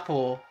an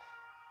apple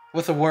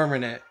with a worm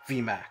in it,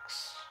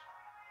 VMAX.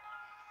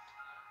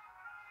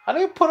 How do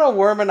you put a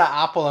worm in an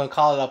apple and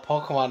call it a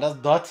Pokemon? That's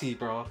dirty,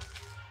 bro.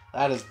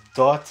 That is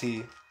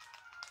dirty.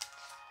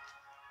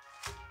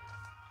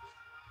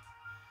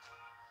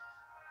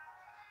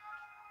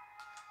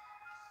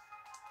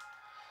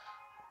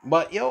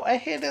 But yo, a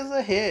hit is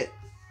a hit.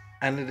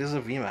 And it is a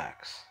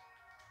VMAX.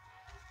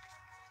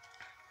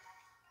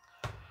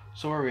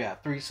 So where are we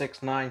at? 3,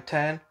 6, 9,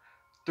 10.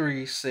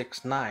 3,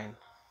 6, 9.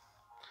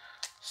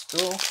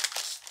 Still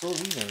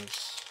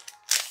evens.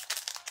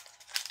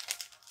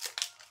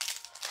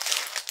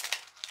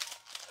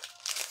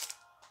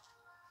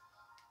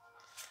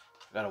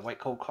 Got a white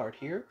code card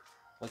here.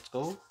 Let's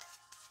go.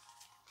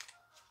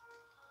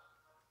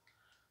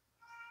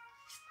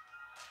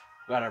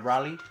 Got a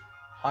Raleigh,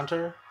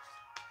 Hunter,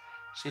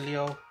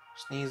 Celio,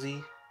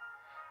 Sneezy,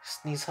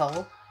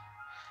 Sneasel,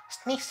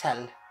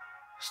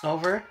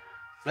 Snover,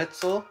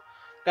 Blitzel.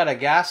 Got a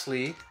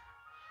Ghastly,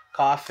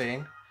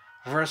 Coughing,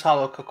 Reverse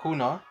Hollow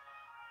Kakuna,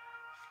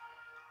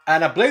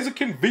 and a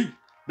Blaziken V.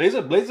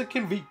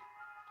 Blaziken V.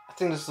 I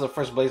think this is the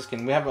first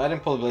Blaziken. I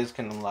didn't pull a Blaziken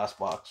in the last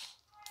box.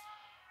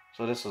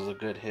 So this is a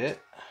good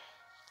hit.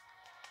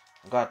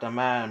 Got the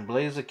man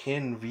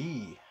Blaziken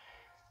V.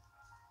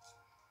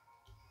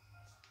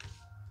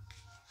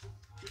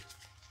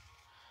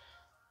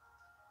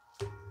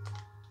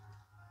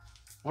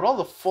 With all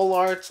the full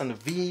arts and the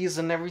V's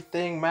and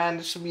everything, man,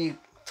 there should be a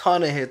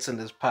ton of hits in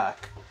this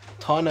pack.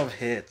 Ton of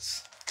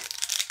hits.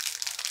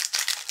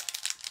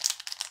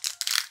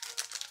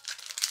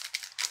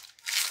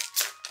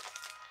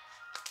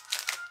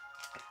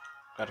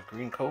 Got a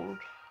green code.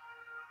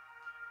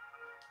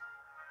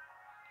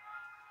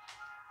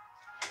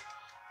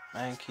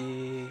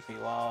 Mankey,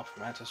 V-Wolf,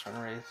 Mantis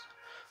Runrace,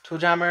 Two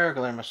Jammer,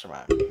 Galarian Mr.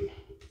 Man.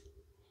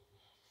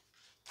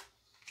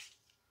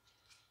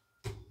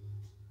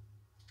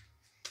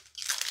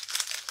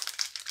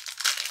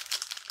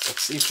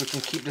 Let's see if we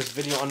can keep this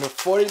video under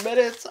 40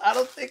 minutes. I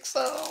don't think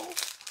so.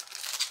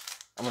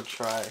 I'm gonna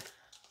try.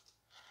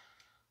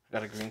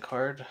 Got a green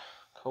card,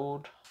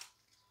 code,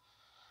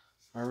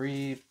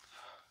 Marie,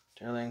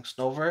 Darling,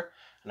 Snover,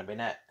 and a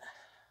Banette.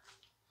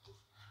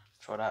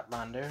 Throw that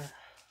man there.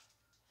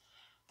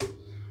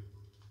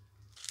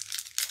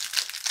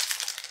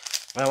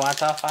 I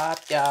want a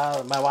fat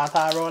girl, I want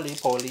a roly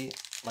poly,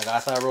 I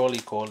got a roly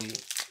poly.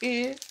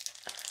 Yeah.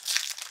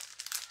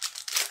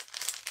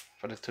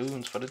 For the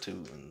tunes.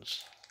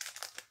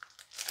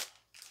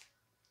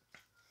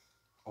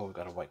 Oh, we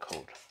got a white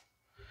code.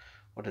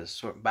 What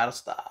is it? Battle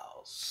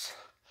Styles.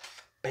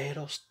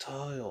 Battle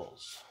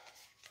Styles.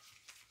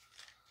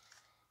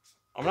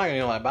 I'm not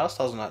gonna lie, Battle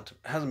Styles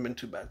hasn't been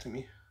too bad to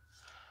me.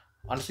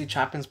 Honestly,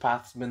 Champion's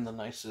Path's been the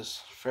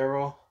nicest.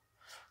 Pharaoh,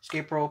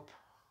 Escape Rope,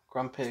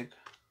 Grumpig,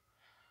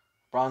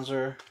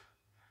 Bronzer,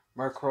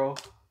 Murkrow,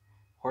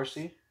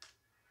 Horsey,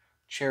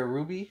 Chair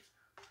Ruby,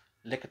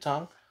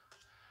 Lickitung,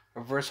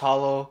 Reverse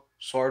Hollow,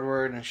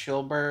 Swordward, and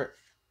Shieldbert.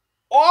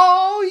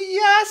 Oh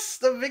yes,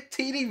 the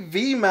Victini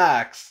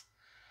VMAX.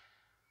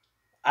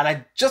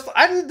 And this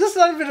is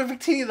not even a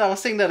Victini that I was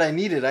saying that I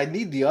needed. I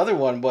need the other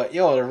one, but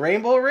yo, the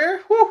Rainbow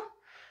Rare, whew,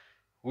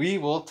 we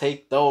will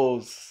take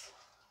those.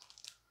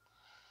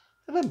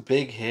 The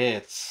big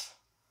hits.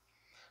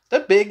 The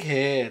big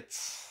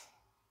hits.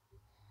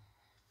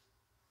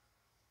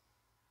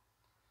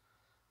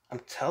 I'm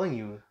telling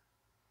you,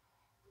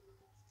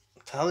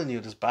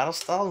 this battle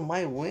style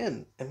might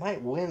win. It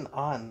might win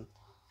on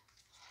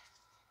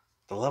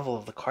the level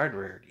of the card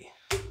rarity.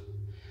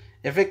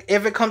 If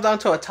it comes down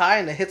to a tie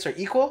and the hits are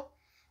equal,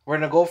 we're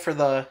gonna go for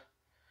the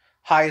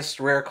highest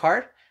rare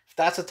card. If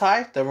that's a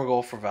tie, then we'll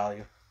go for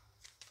value.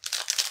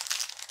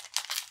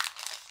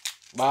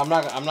 But I'm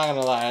not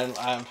gonna lie.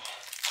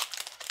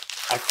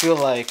 I feel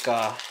like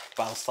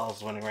Battle Style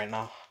is winning right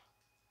now.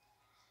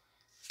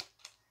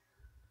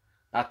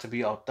 Not to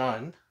be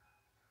outdone.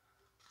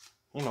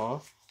 You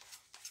know.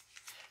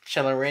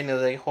 Shelly Rain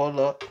is like, hold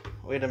up.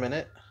 Wait a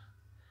minute.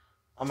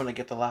 I'm gonna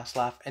get the last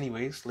laugh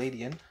anyways.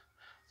 Ladian.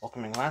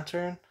 Welcoming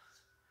Lantern.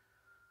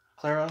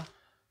 Clara.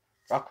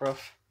 Rockruff.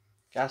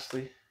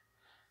 Ghastly.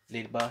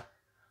 Ladybug.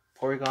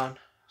 Porygon.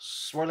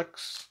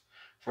 Swirlix.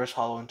 First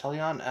Hollow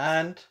Inteleon.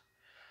 And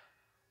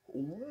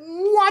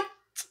what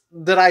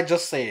did I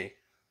just say?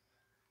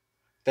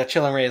 That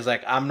Chilling Ray is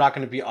like, I'm not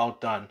going to be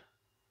outdone.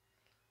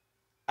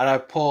 And I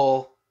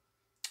pull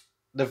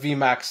the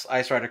VMAX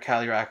Ice Rider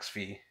Calyrex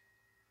V.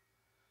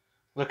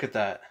 Look at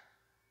that.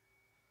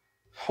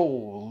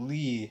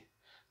 Holy.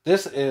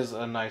 This is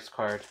a nice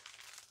card.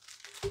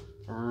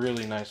 A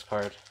really nice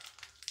card.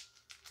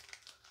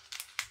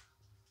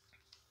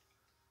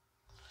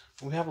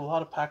 We have a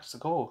lot of packs to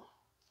go.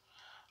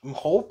 I'm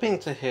hoping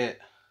to hit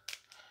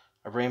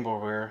a Rainbow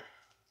Rare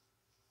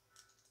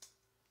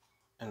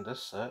in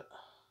this set.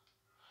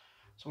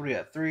 So what do we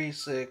have? 3,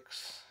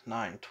 6,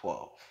 9,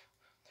 12.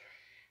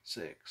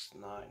 3, 6,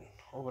 9.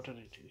 Oh, what did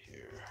I do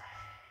here?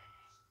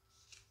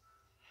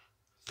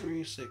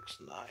 3, 6,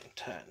 9,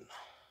 10.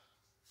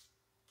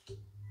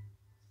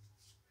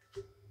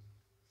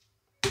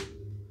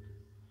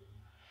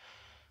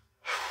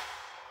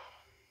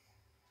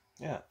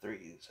 Yeah,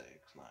 3, 6,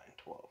 9,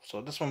 12.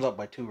 So this one's up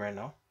by 2 right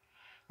now.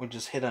 We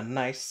just hit a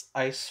nice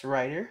Ice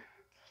Rider.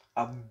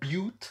 A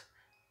beaut.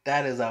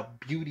 That is a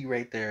beauty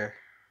right there.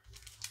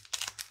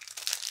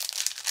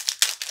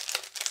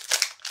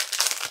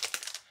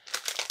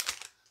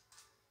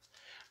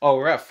 Oh,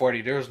 we're at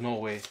 40. There's no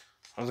way.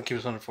 I was gonna keep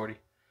us under 40.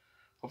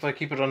 Hopefully I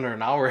keep it under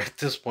an hour at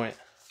this point.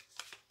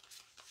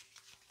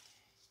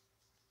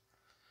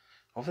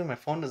 Hopefully my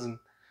phone doesn't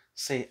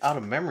say out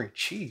of memory.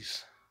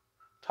 Jeez.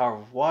 Tower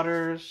of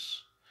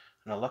Waters,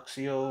 an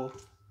Aluxio,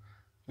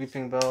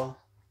 Weeping Bell,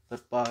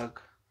 Litbug,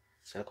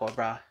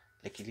 Cobra,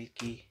 Licky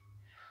Licky,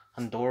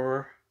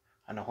 Hondorer,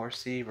 and a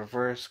Horsey,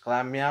 Reverse,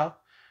 Glameow,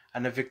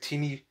 and a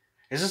Victini.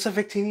 Is this a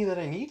Victini that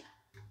I need?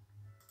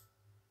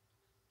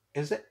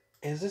 Is it?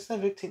 Is this a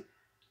Victini?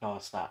 No,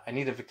 it's not. I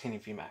need a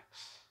Victini VMAX.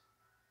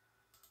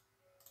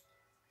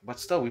 But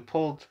still, we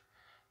pulled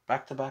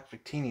back-to-back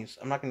Victinis.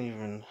 I'm not going to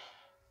even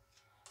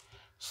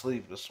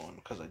sleeve this one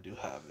because I do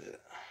have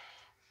it.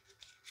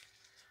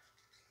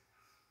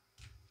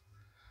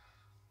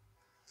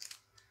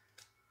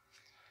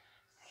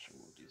 Should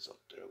move these up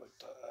there like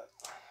that.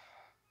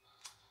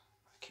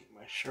 Keep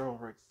my Cheryl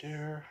right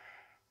there.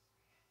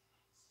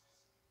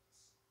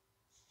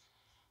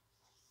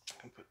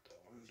 I can put that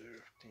one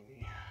there.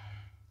 Thingy.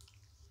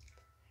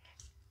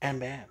 And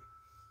bam.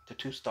 The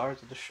 2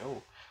 stars of the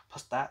show.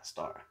 Plus that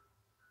star.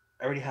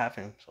 I already have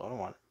him, so I don't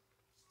want it.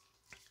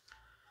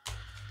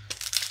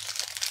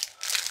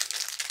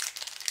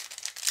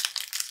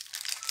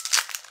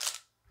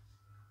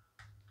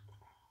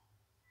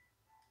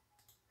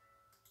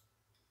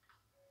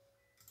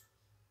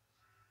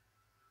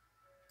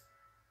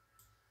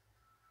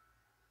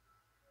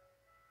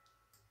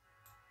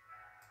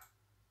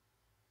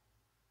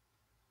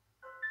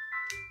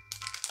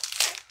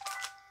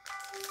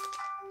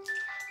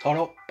 Turn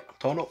up,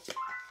 turn up,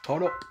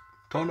 turn up,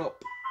 turn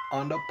up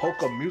on the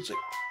polka music.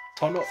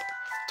 Turn up,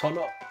 turn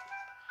up.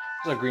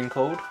 This is a green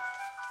code.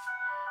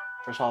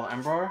 First Hall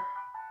Emperor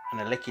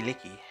and a Licky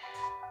Licky.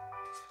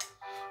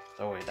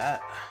 Throw away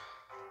that.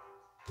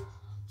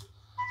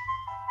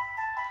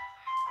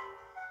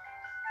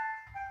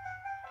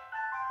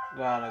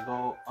 Gotta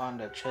go on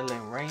the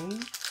Chilling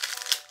Rain.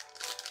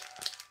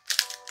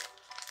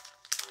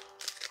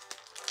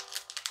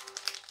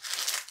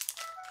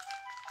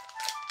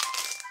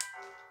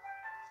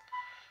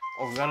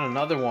 Oh, we got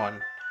another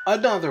one.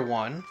 Another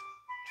one.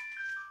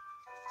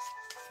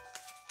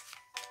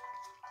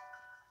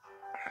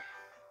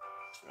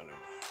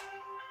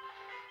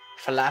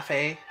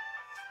 Falafel.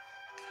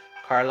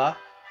 Carla.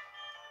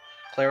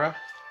 Clara.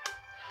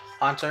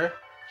 Hunter.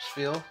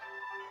 Sphil.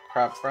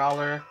 Crab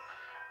Growler.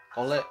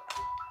 Golett.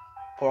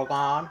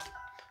 Porygon.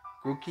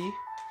 Grookey.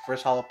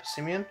 First Hollow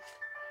Passimian.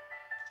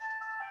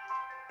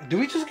 Do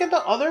we just get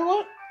the other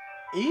one?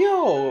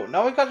 Ew,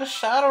 now we got the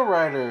Shadow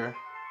Rider.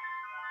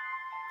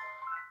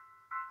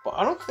 But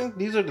I don't think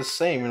these are the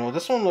same, you know.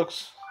 This one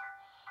looks...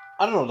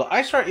 I don't know, the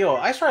Ice Rider... Yo,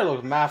 Ice Rider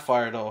looks mad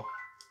fire, though.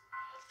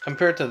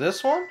 Compared to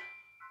this one?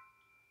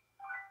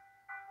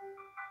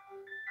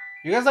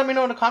 You guys let me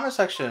know in the comment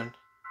section.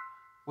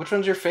 Which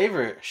one's your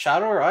favorite?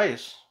 Shadow or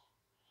Ice?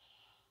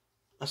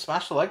 And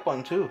smash the like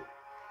button, too.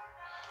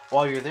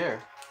 While you're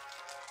there.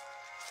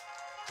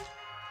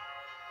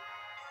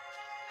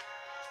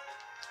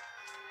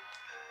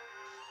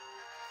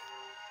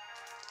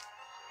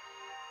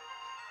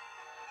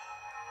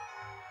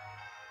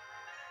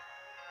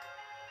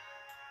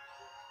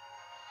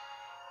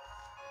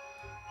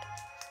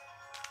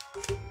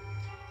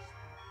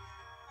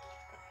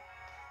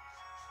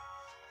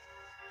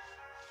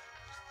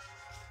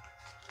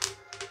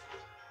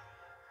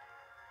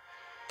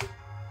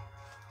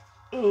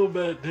 Oh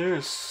man,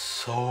 there's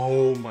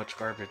so much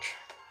garbage.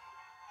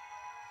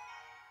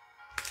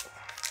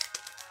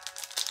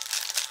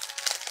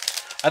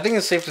 I think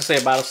it's safe to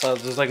say Battle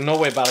Styles, there's like no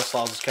way Battle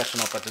Styles is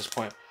catching up at this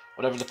point.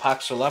 Whatever the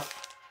packs are left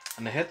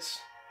and the hits,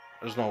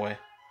 there's no way.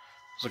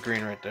 There's a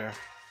green right there.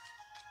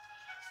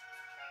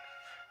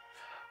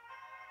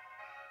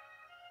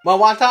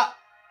 Mawanta,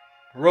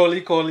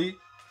 Roly-Coly,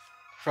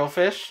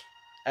 Trollfish,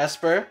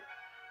 Esper,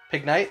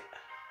 Pignite,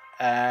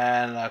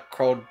 and a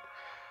Crow...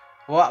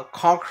 What?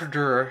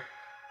 Conqueror.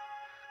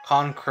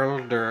 Throw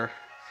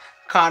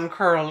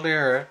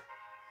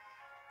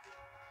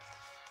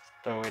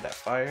away that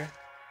fire.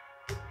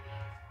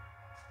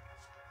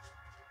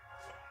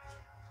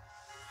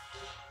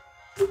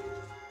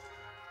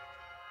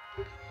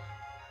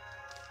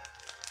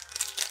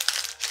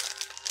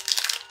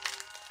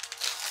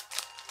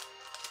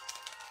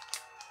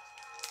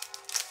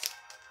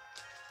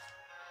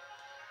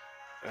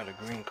 Got a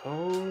green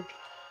code.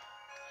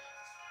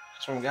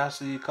 Storm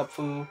Galaxy,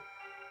 Cupfu,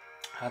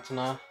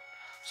 Hatana,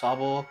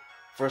 Sabo,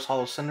 First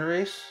Hollow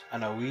Cinderace,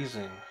 and a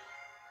Weezing.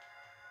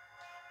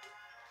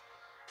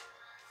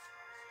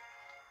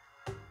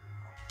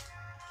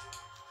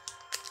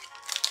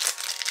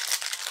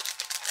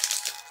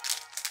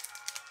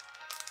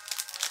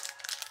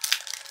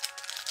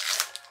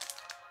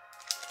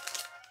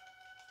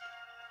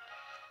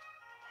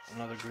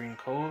 Another green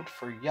code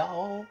for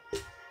y'all.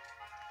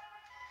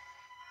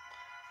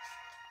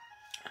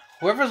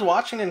 Whoever's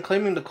watching and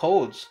claiming the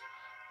codes,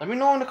 Let me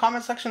know in the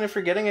comment section if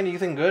you're getting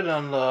anything good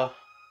on the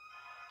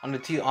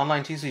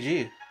online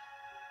TCG.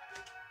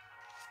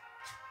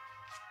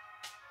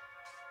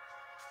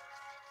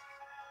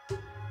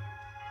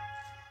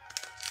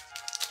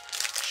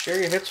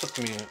 Share your hits with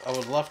me. I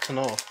would love to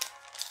know.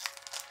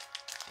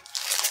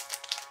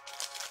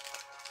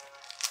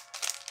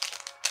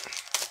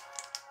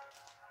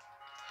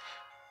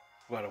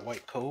 Got a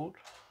white code.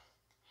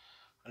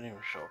 I didn't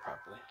even show it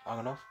properly.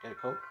 Long enough? Get a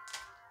code.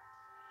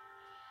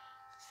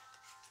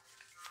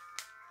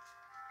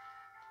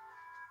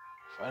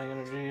 Fighting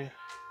Energy.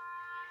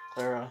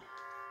 Clara.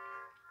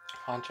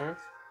 Hunter.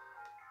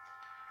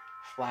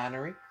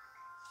 Flannery.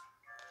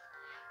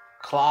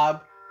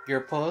 Klob.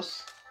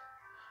 Earpuss.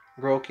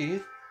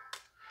 Grookey.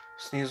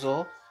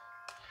 Sneasel.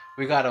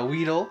 We got a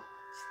Weedle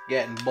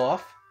getting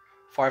buff.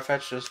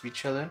 Farfetch just be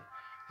chilling.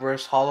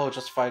 Reverse Hollow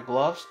Justified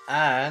Gloves.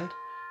 And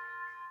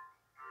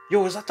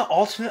yo, is that the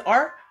alternate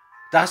art?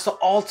 That's the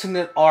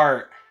alternate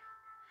art.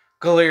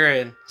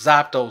 Galarian.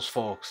 Zapdos,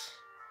 folks.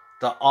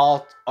 The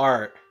alt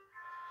art.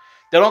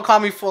 They don't call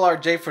me Full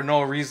Art J for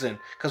no reason.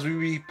 Because we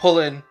be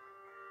pulling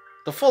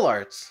the full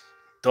arts.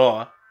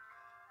 Duh.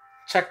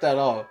 Check that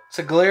out. It's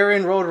a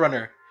Galarian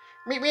Roadrunner.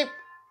 Meep meep.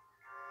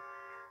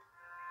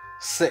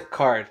 Sick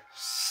card.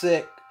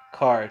 Sick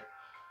card.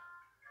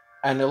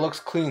 And it looks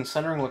clean.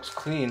 Centering looks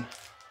clean.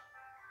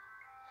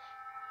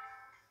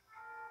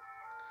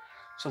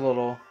 It's a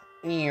little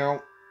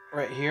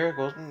right here. It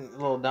goes a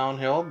little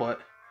downhill,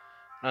 but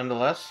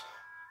nonetheless.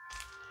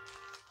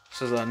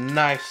 This is a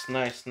nice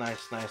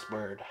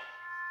bird.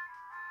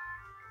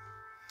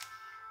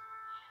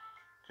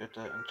 Get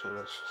that into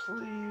the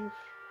sleeve.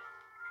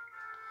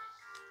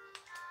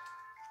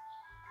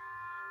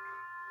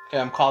 Okay,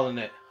 I'm calling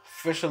it.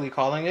 Officially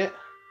calling it.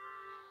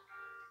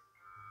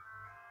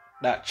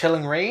 That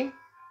Chilling Reign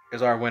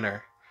is our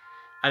winner.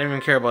 I don't even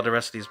care about the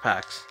rest of these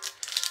packs.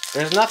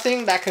 There's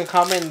nothing that can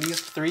come in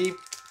these 3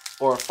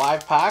 or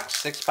 5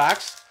 packs, 6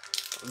 packs,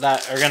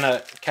 that are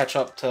gonna catch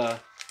up to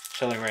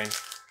Chilling Reign.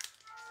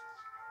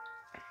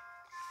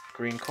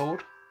 Green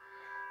code.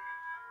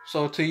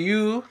 So to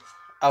you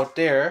out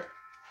there,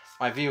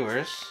 my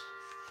viewers,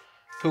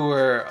 who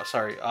were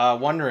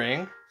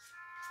wondering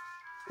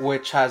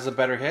which has the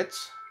better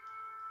hits,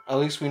 at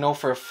least we know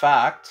for a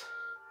fact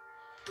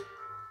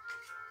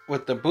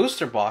with the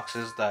booster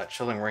boxes that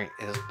Chilling Reign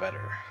is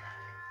better.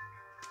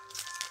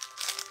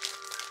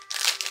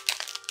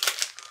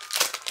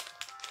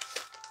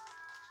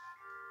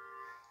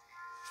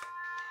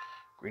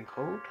 Green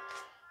code.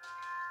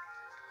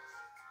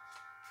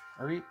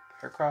 Reap,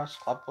 Heracross,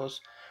 Clobbopus,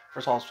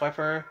 First Hall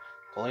Swiper,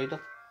 Glade.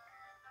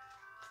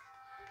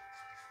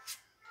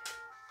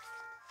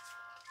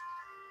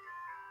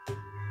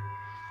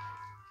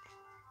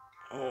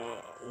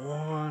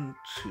 One,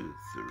 2,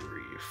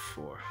 3,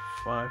 4,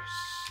 5,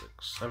 6,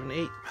 7,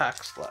 8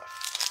 packs left.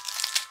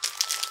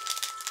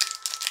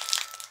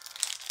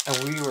 And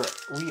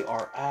we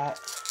are at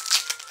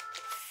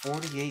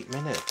 48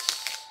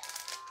 minutes.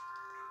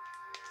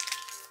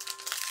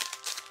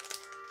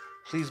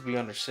 Please be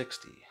under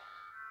 60.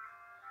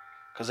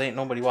 Because ain't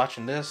nobody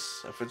watching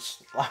this if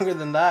it's longer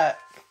than that.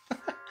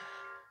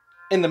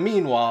 In the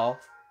meanwhile,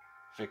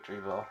 Victory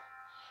Bell.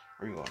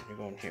 Where you going? You're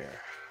going here.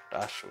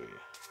 Dashui.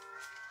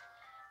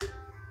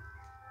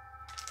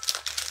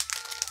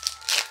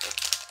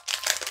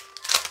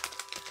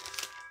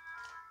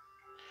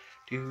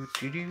 We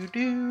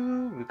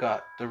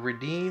got the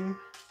Redeem,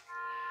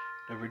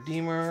 the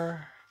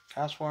Redeemer,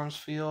 Castforms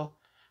Feel,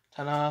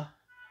 Tena,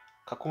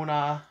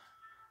 Kakuna,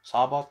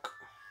 Sabak,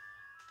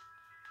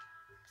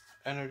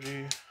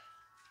 Energy.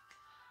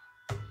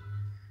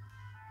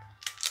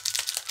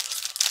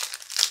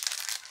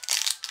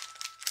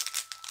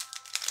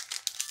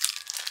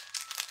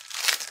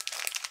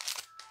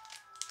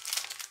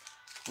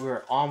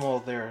 We're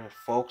almost there,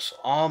 folks.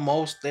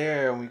 Almost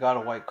there, and we got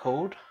a white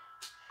code.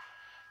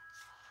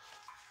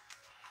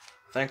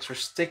 Thanks for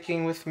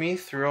sticking with me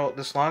throughout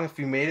this long. If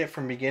you made it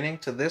from beginning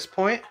to this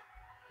point,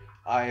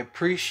 I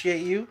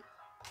appreciate you.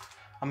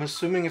 I'm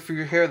assuming if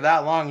you're here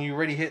that long, you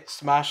already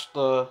smash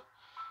the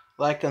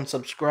like and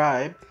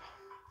subscribe.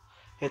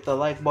 Hit the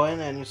like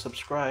button and you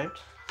subscribed.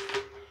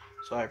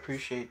 So I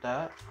appreciate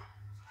that.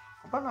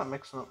 How about not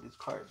mixing up these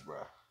cards,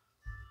 bro?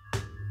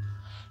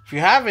 If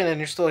you haven't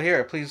and you're still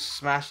here, please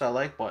smash that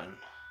like button.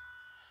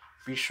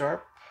 Be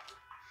Sharp,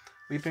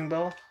 Weeping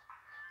Bell,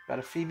 got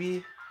a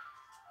Phoebe,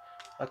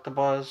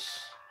 Electabuzz,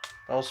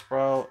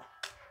 Bellsprout,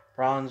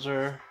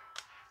 Bronzer,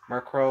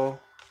 Murkrow,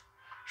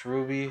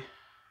 Cherubi,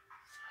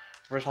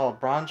 Reverse Hollow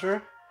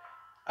Bronzer,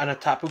 and a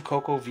Tapu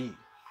Koko V.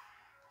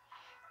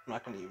 I'm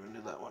not going to even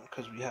do that one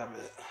because we have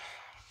it.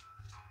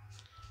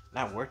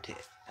 Not worth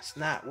it. It's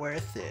not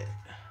worth it.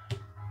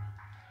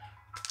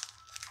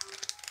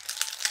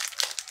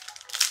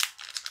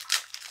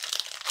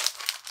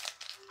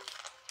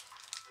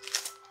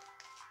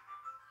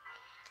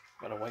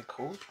 Got a white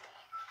code.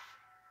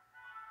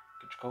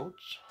 Get your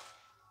codes.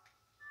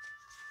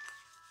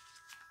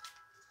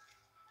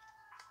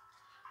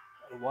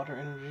 Got a Water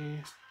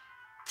Energy.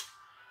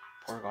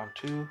 Porygon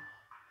 2.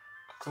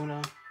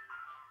 Kakuna.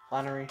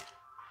 Flannery,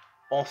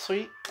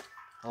 Allsweet,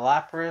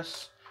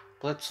 Lapras,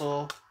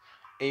 Blitzel,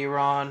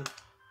 Aron,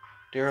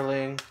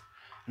 Deerling,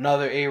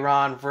 another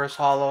Aron, Verse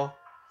Hollow,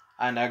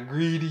 and a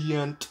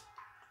Gradient.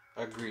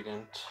 But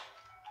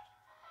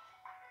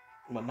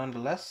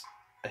nonetheless,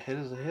 a hit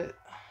is a hit.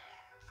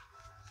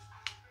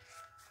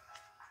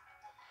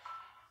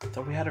 I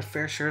thought we had our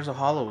fair shares of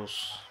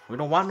hollows. We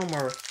don't want no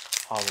more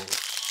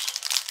hollows.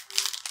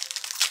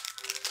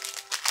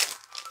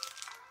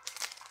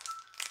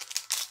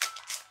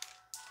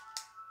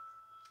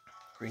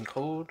 Green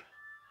code.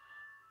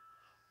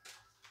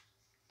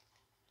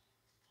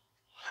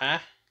 Huh?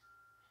 I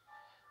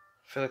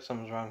feel like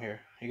something's wrong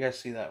here. You guys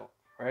see that,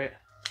 right?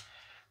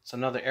 It's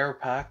another air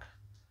pack.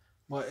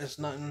 But it's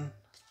nothing.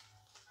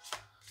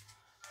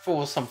 If it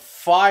was some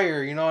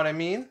fire, you know what I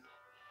mean?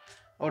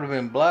 I would have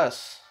been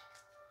blessed.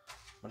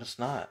 But it's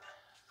not.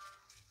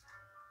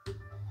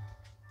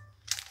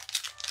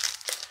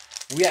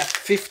 We have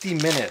 50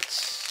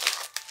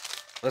 minutes.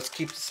 Let's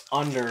keep this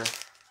under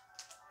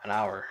an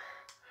hour.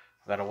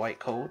 We got a white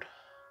code.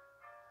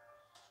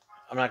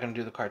 I'm not going to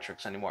do the card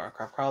tricks anymore.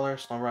 Crab Crawler,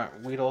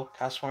 Snorunt, Weedle,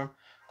 Castform,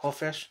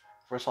 Coldfish,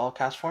 Versal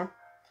Castform,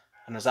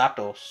 and a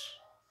Zapdos.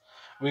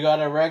 We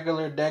got a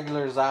regular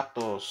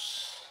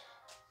Zapdos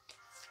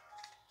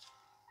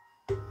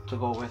to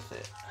go with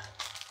it.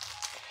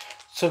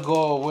 To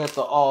go with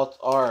the alt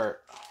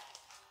art.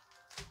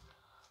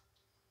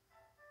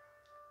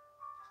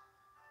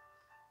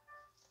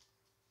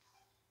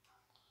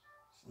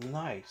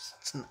 Nice.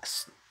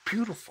 It's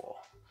beautiful.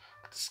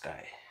 Look at this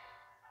guy.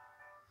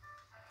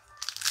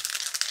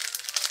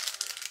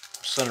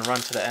 I'm just gonna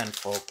run to the end,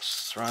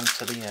 folks. Run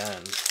to the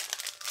end.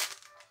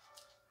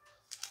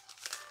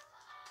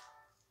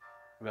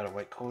 We got a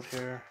white code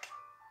here.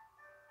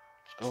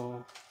 Let's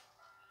go.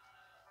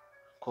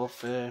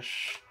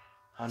 Goldfish,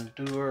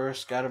 Hondur,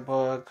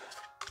 Scatterbug,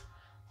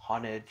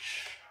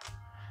 Honage,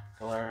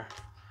 Killer,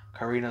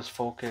 Karina's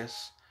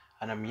Focus,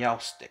 and a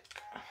Meowstic.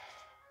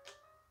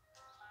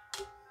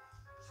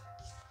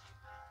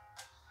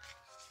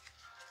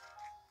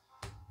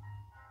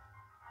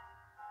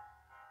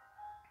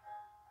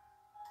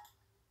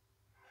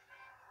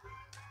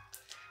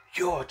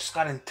 Yo, it just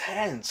got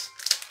intense.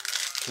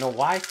 You know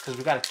why? Because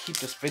we gotta keep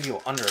this video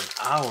under an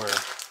hour.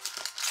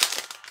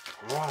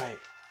 Right.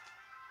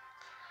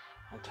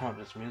 I'll turn up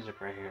this music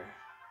right here.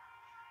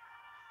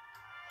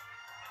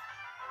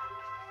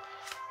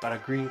 Got a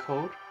green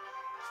code.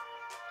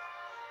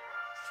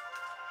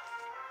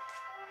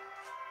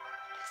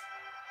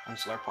 And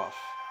Slurpuff.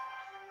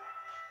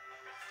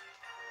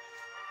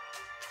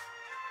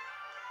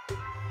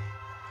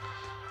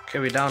 Okay,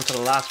 we're down to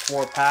the last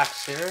 4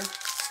 packs here.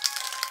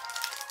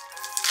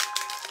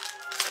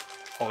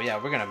 Oh yeah,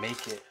 we're gonna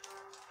make it.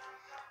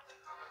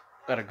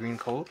 Got a green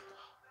code.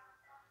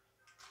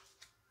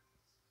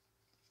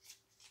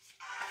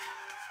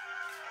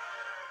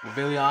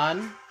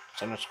 Pavilion,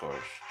 Center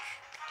Scores.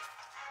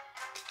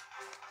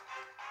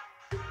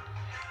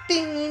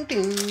 Ding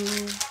ding.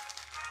 If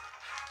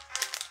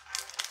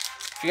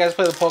you guys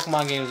play the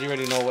Pokemon games, you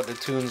already know what the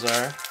tunes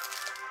are.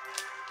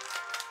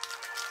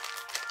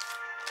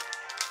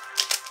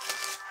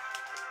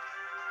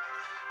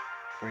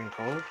 Green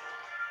code.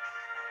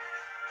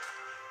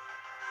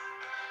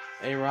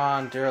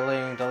 Aron,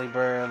 Deerling,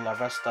 Delibird,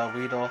 Larvesta,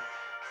 Weedle,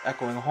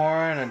 Echoing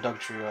Horn, and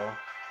Dugtrio.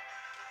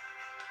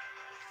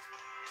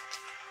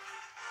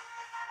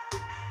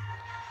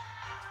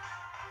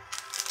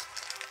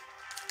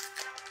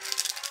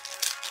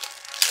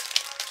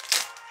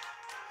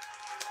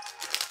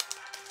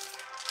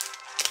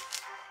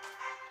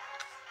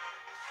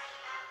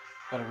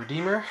 Got a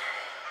Redeemer.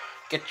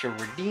 Get your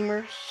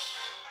Redeemers.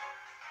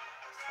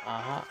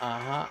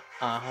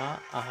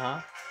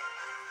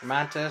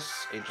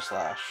 Mantis,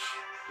 Aegislash.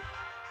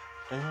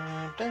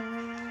 Dun,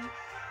 dun,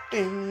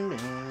 dun,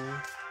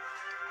 dun.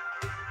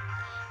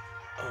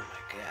 Oh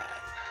my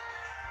god.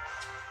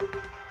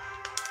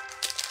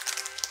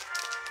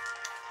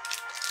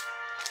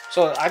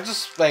 So I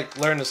just like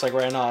learned this like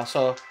right now.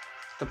 So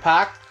the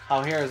pack,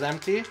 how here is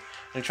empty, and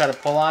you try to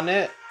pull on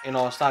it, you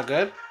know, it's not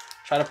good.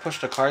 Try to push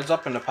the cards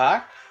up in the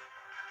pack,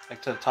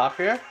 like to the top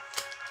here,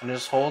 and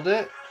just hold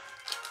it.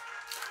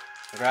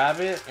 Grab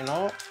it, you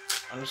know,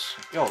 and just,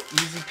 yo,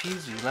 easy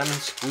peasy, lemon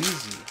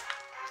squeezy.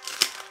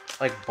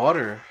 Like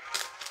butter.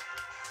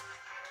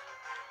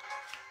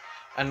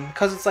 And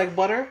because it's like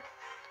butter,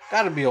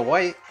 gotta be a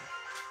white.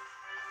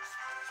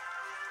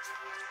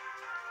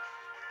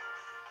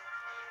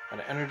 Got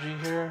an energy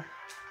here.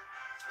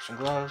 Some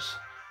gloves.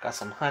 Got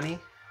some honey.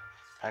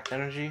 Packed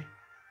energy.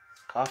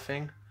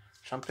 Coughing.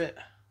 Trumpet.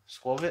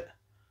 Squovit.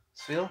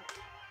 Seal.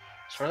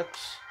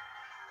 Swirlix.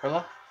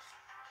 Hurla.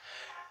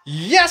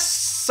 Yes,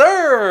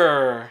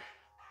 sir!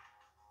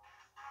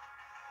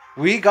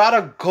 We got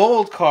a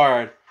gold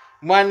card.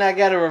 Might not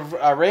get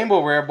a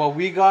rainbow rare, but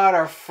we got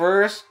our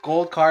first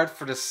gold card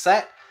for the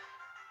set.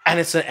 And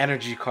it's an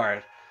energy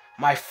card.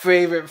 My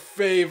favorite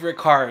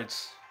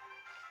cards.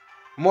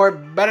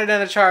 Better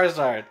than a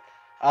Charizard.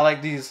 I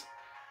like these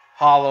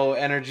hollow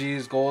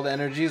energies, gold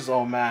energies.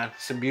 Oh man,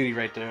 it's a beauty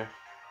right there.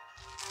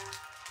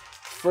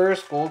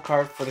 first gold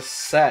card for the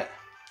set.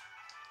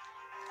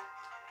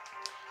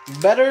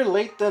 Better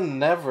late than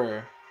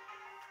never.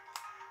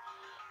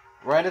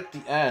 Right at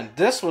the end.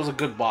 This was a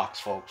good box,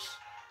 folks.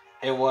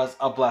 It was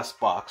a blessed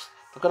box.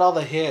 Look at all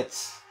the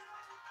hits.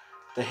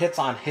 The hits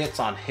on hits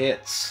on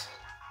hits.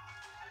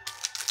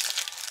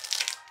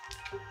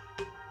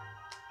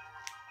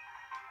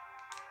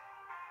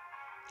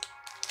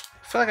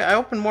 I feel like I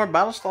opened more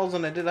Battle Styles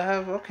than I did. I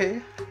have,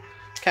 okay.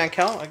 Can't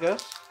count, I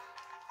guess.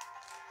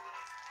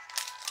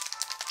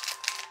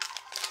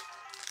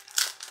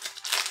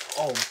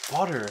 Oh,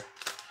 butter.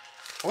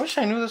 I wish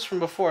I knew this from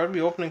before. I'd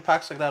be opening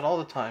packs like that all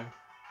the time.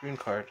 Green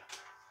card.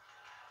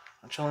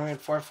 Chilling Rain,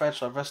 Farfetch,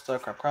 Larvesta,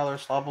 Crabcrawler,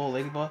 Slobble,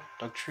 Ladybug,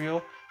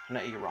 Dugtrio, and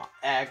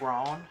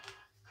Aggron.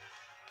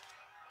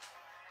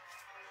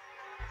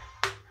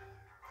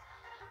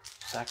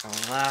 Second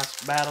and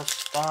last Battle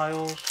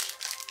Styles.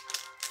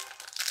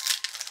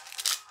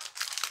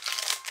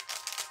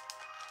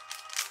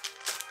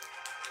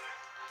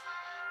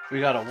 We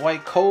got a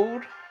white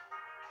code.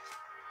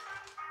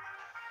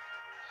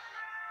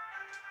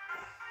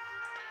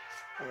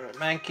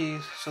 Mankey,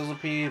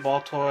 Sizzlepede,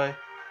 Baltoy,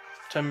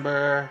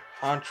 Timber,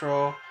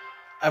 Hantro,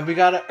 and we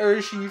got an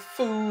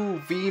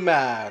Urshifu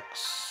VMAX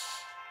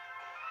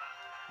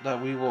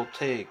that we will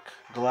take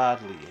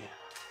gladly.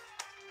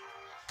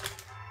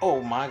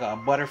 Oh my god,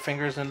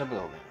 Butterfingers in the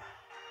building.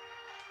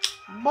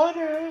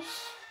 Butters.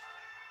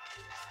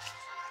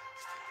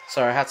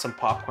 Sorry, I had some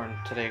popcorn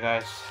today,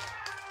 guys.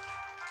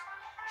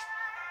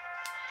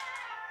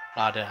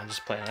 Nah, I didn't. I'm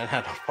just playing. I didn't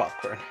have no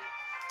popcorn.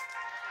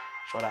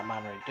 Show that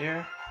man right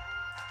there.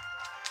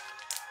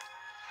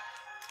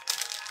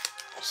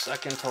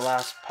 Second to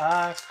last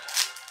pack.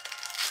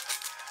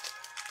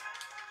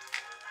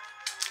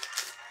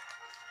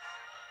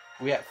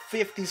 We at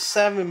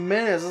 57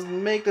 minutes. Let's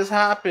make this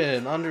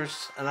happen. Under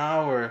an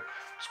hour.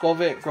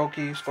 Skolvik,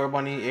 Grookey,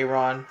 Scorbunny,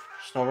 Aron,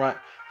 Snorunt,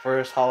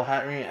 first Hollow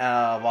Henry,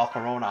 and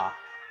Volcarona.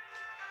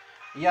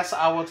 Yes,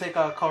 I will take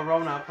a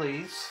Corona,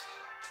 please.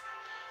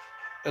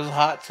 It's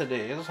hot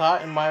today. It's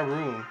hot in my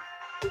room.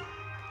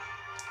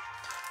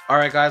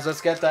 Alright, guys,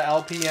 let's get the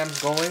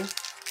LPMs going.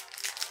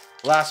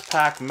 Last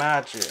pack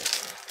magic.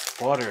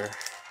 Butter.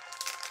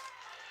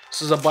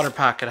 This is a butter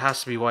pack. It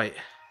has to be white.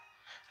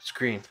 It's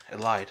green. It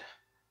lied.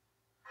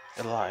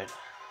 It lied.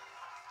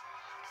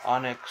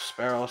 Onyx,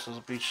 Sparrow,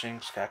 Sizzle, Beaching,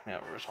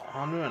 Skaknet, Reverse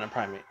Hondu, and a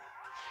Primate.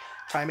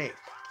 Primate.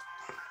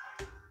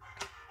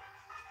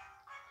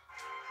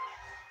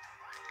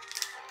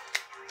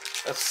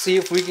 Let's see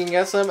if we can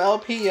get some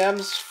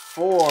LPMs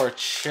for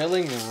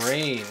Chilling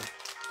Rain.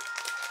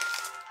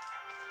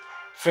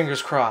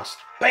 Fingers crossed.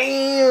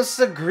 Bam! It's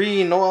a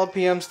green. No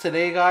LPMs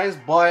today, guys,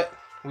 but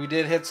we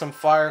did hit some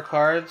fire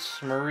cards.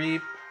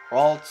 Mareep,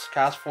 Ralts,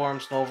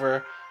 Castform,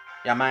 Snover,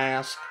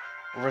 Yamask,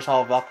 Reverse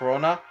Hall,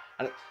 Volcarona.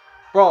 And,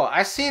 bro,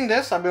 I seen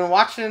this. I've been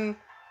watching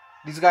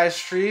these guys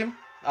stream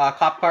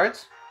Cop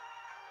Cards.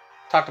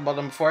 Talked about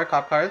them before,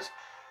 Cop Cards.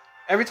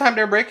 Every time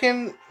they're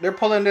breaking, they're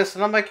pulling this.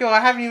 And I'm like, yo, I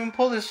haven't even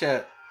pulled this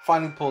yet.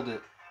 Finally pulled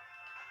it.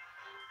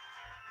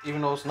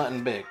 Even though it's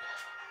nothing big.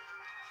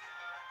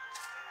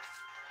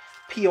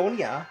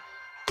 Peonia.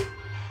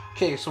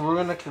 Okay, so we're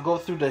going to go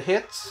through the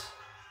hits.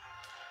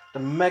 The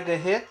mega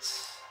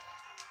hits.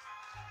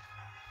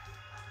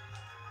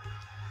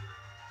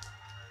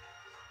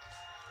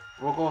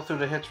 We'll go through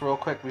the hits real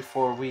quick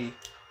before we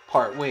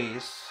part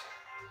ways.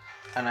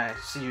 And I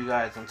see you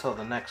guys until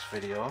the next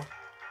video.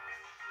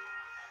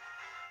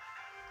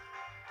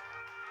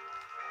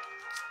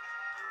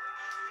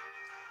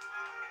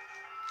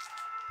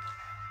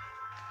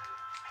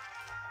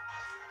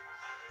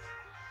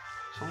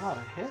 It's a lot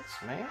of hits,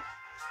 man.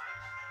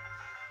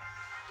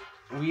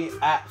 We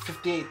at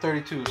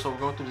 58.32, so we're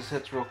going through these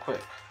hits real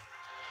quick.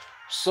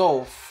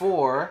 So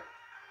for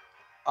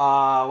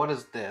what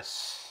is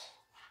this?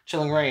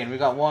 Chilling Rain. We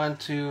got 1,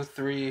 2,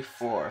 3,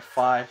 4,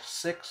 5,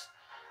 6,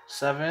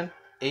 7,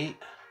 8,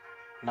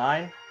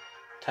 9,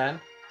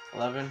 10,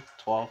 11,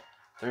 12,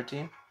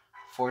 13,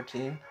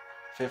 14,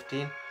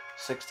 15,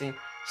 16,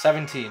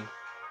 17.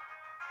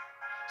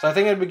 So I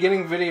think in the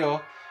beginning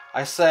video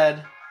I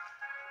said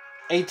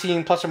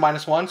 18 plus or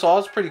minus 1, so I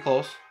was pretty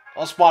close. I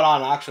was spot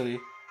on, actually.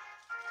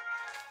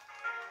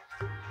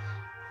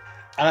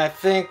 And I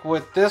think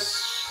with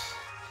this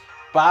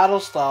Battle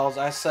Styles,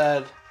 I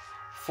said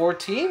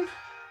 14?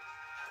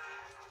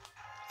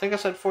 I think I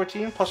said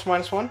 14 plus or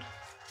minus 1.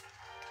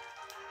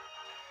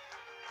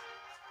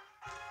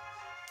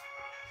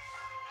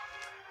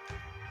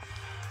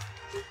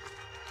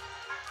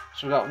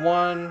 So we got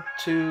 1,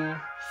 2,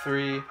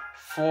 3,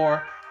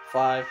 4,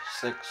 5,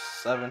 6,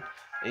 7,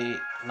 8,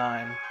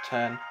 9,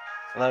 10,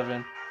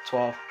 11,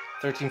 12,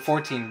 13,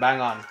 14.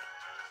 Bang on.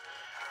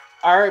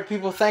 Alright,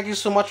 people, thank you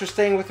so much for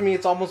staying with me.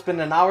 It's almost been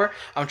an hour.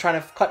 I'm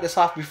trying to cut this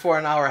off before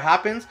an hour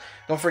happens.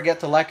 Don't forget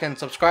to like and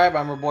subscribe.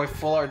 I'm your boy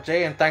Full Art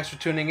J, and thanks for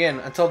tuning in.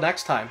 Until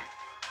next time.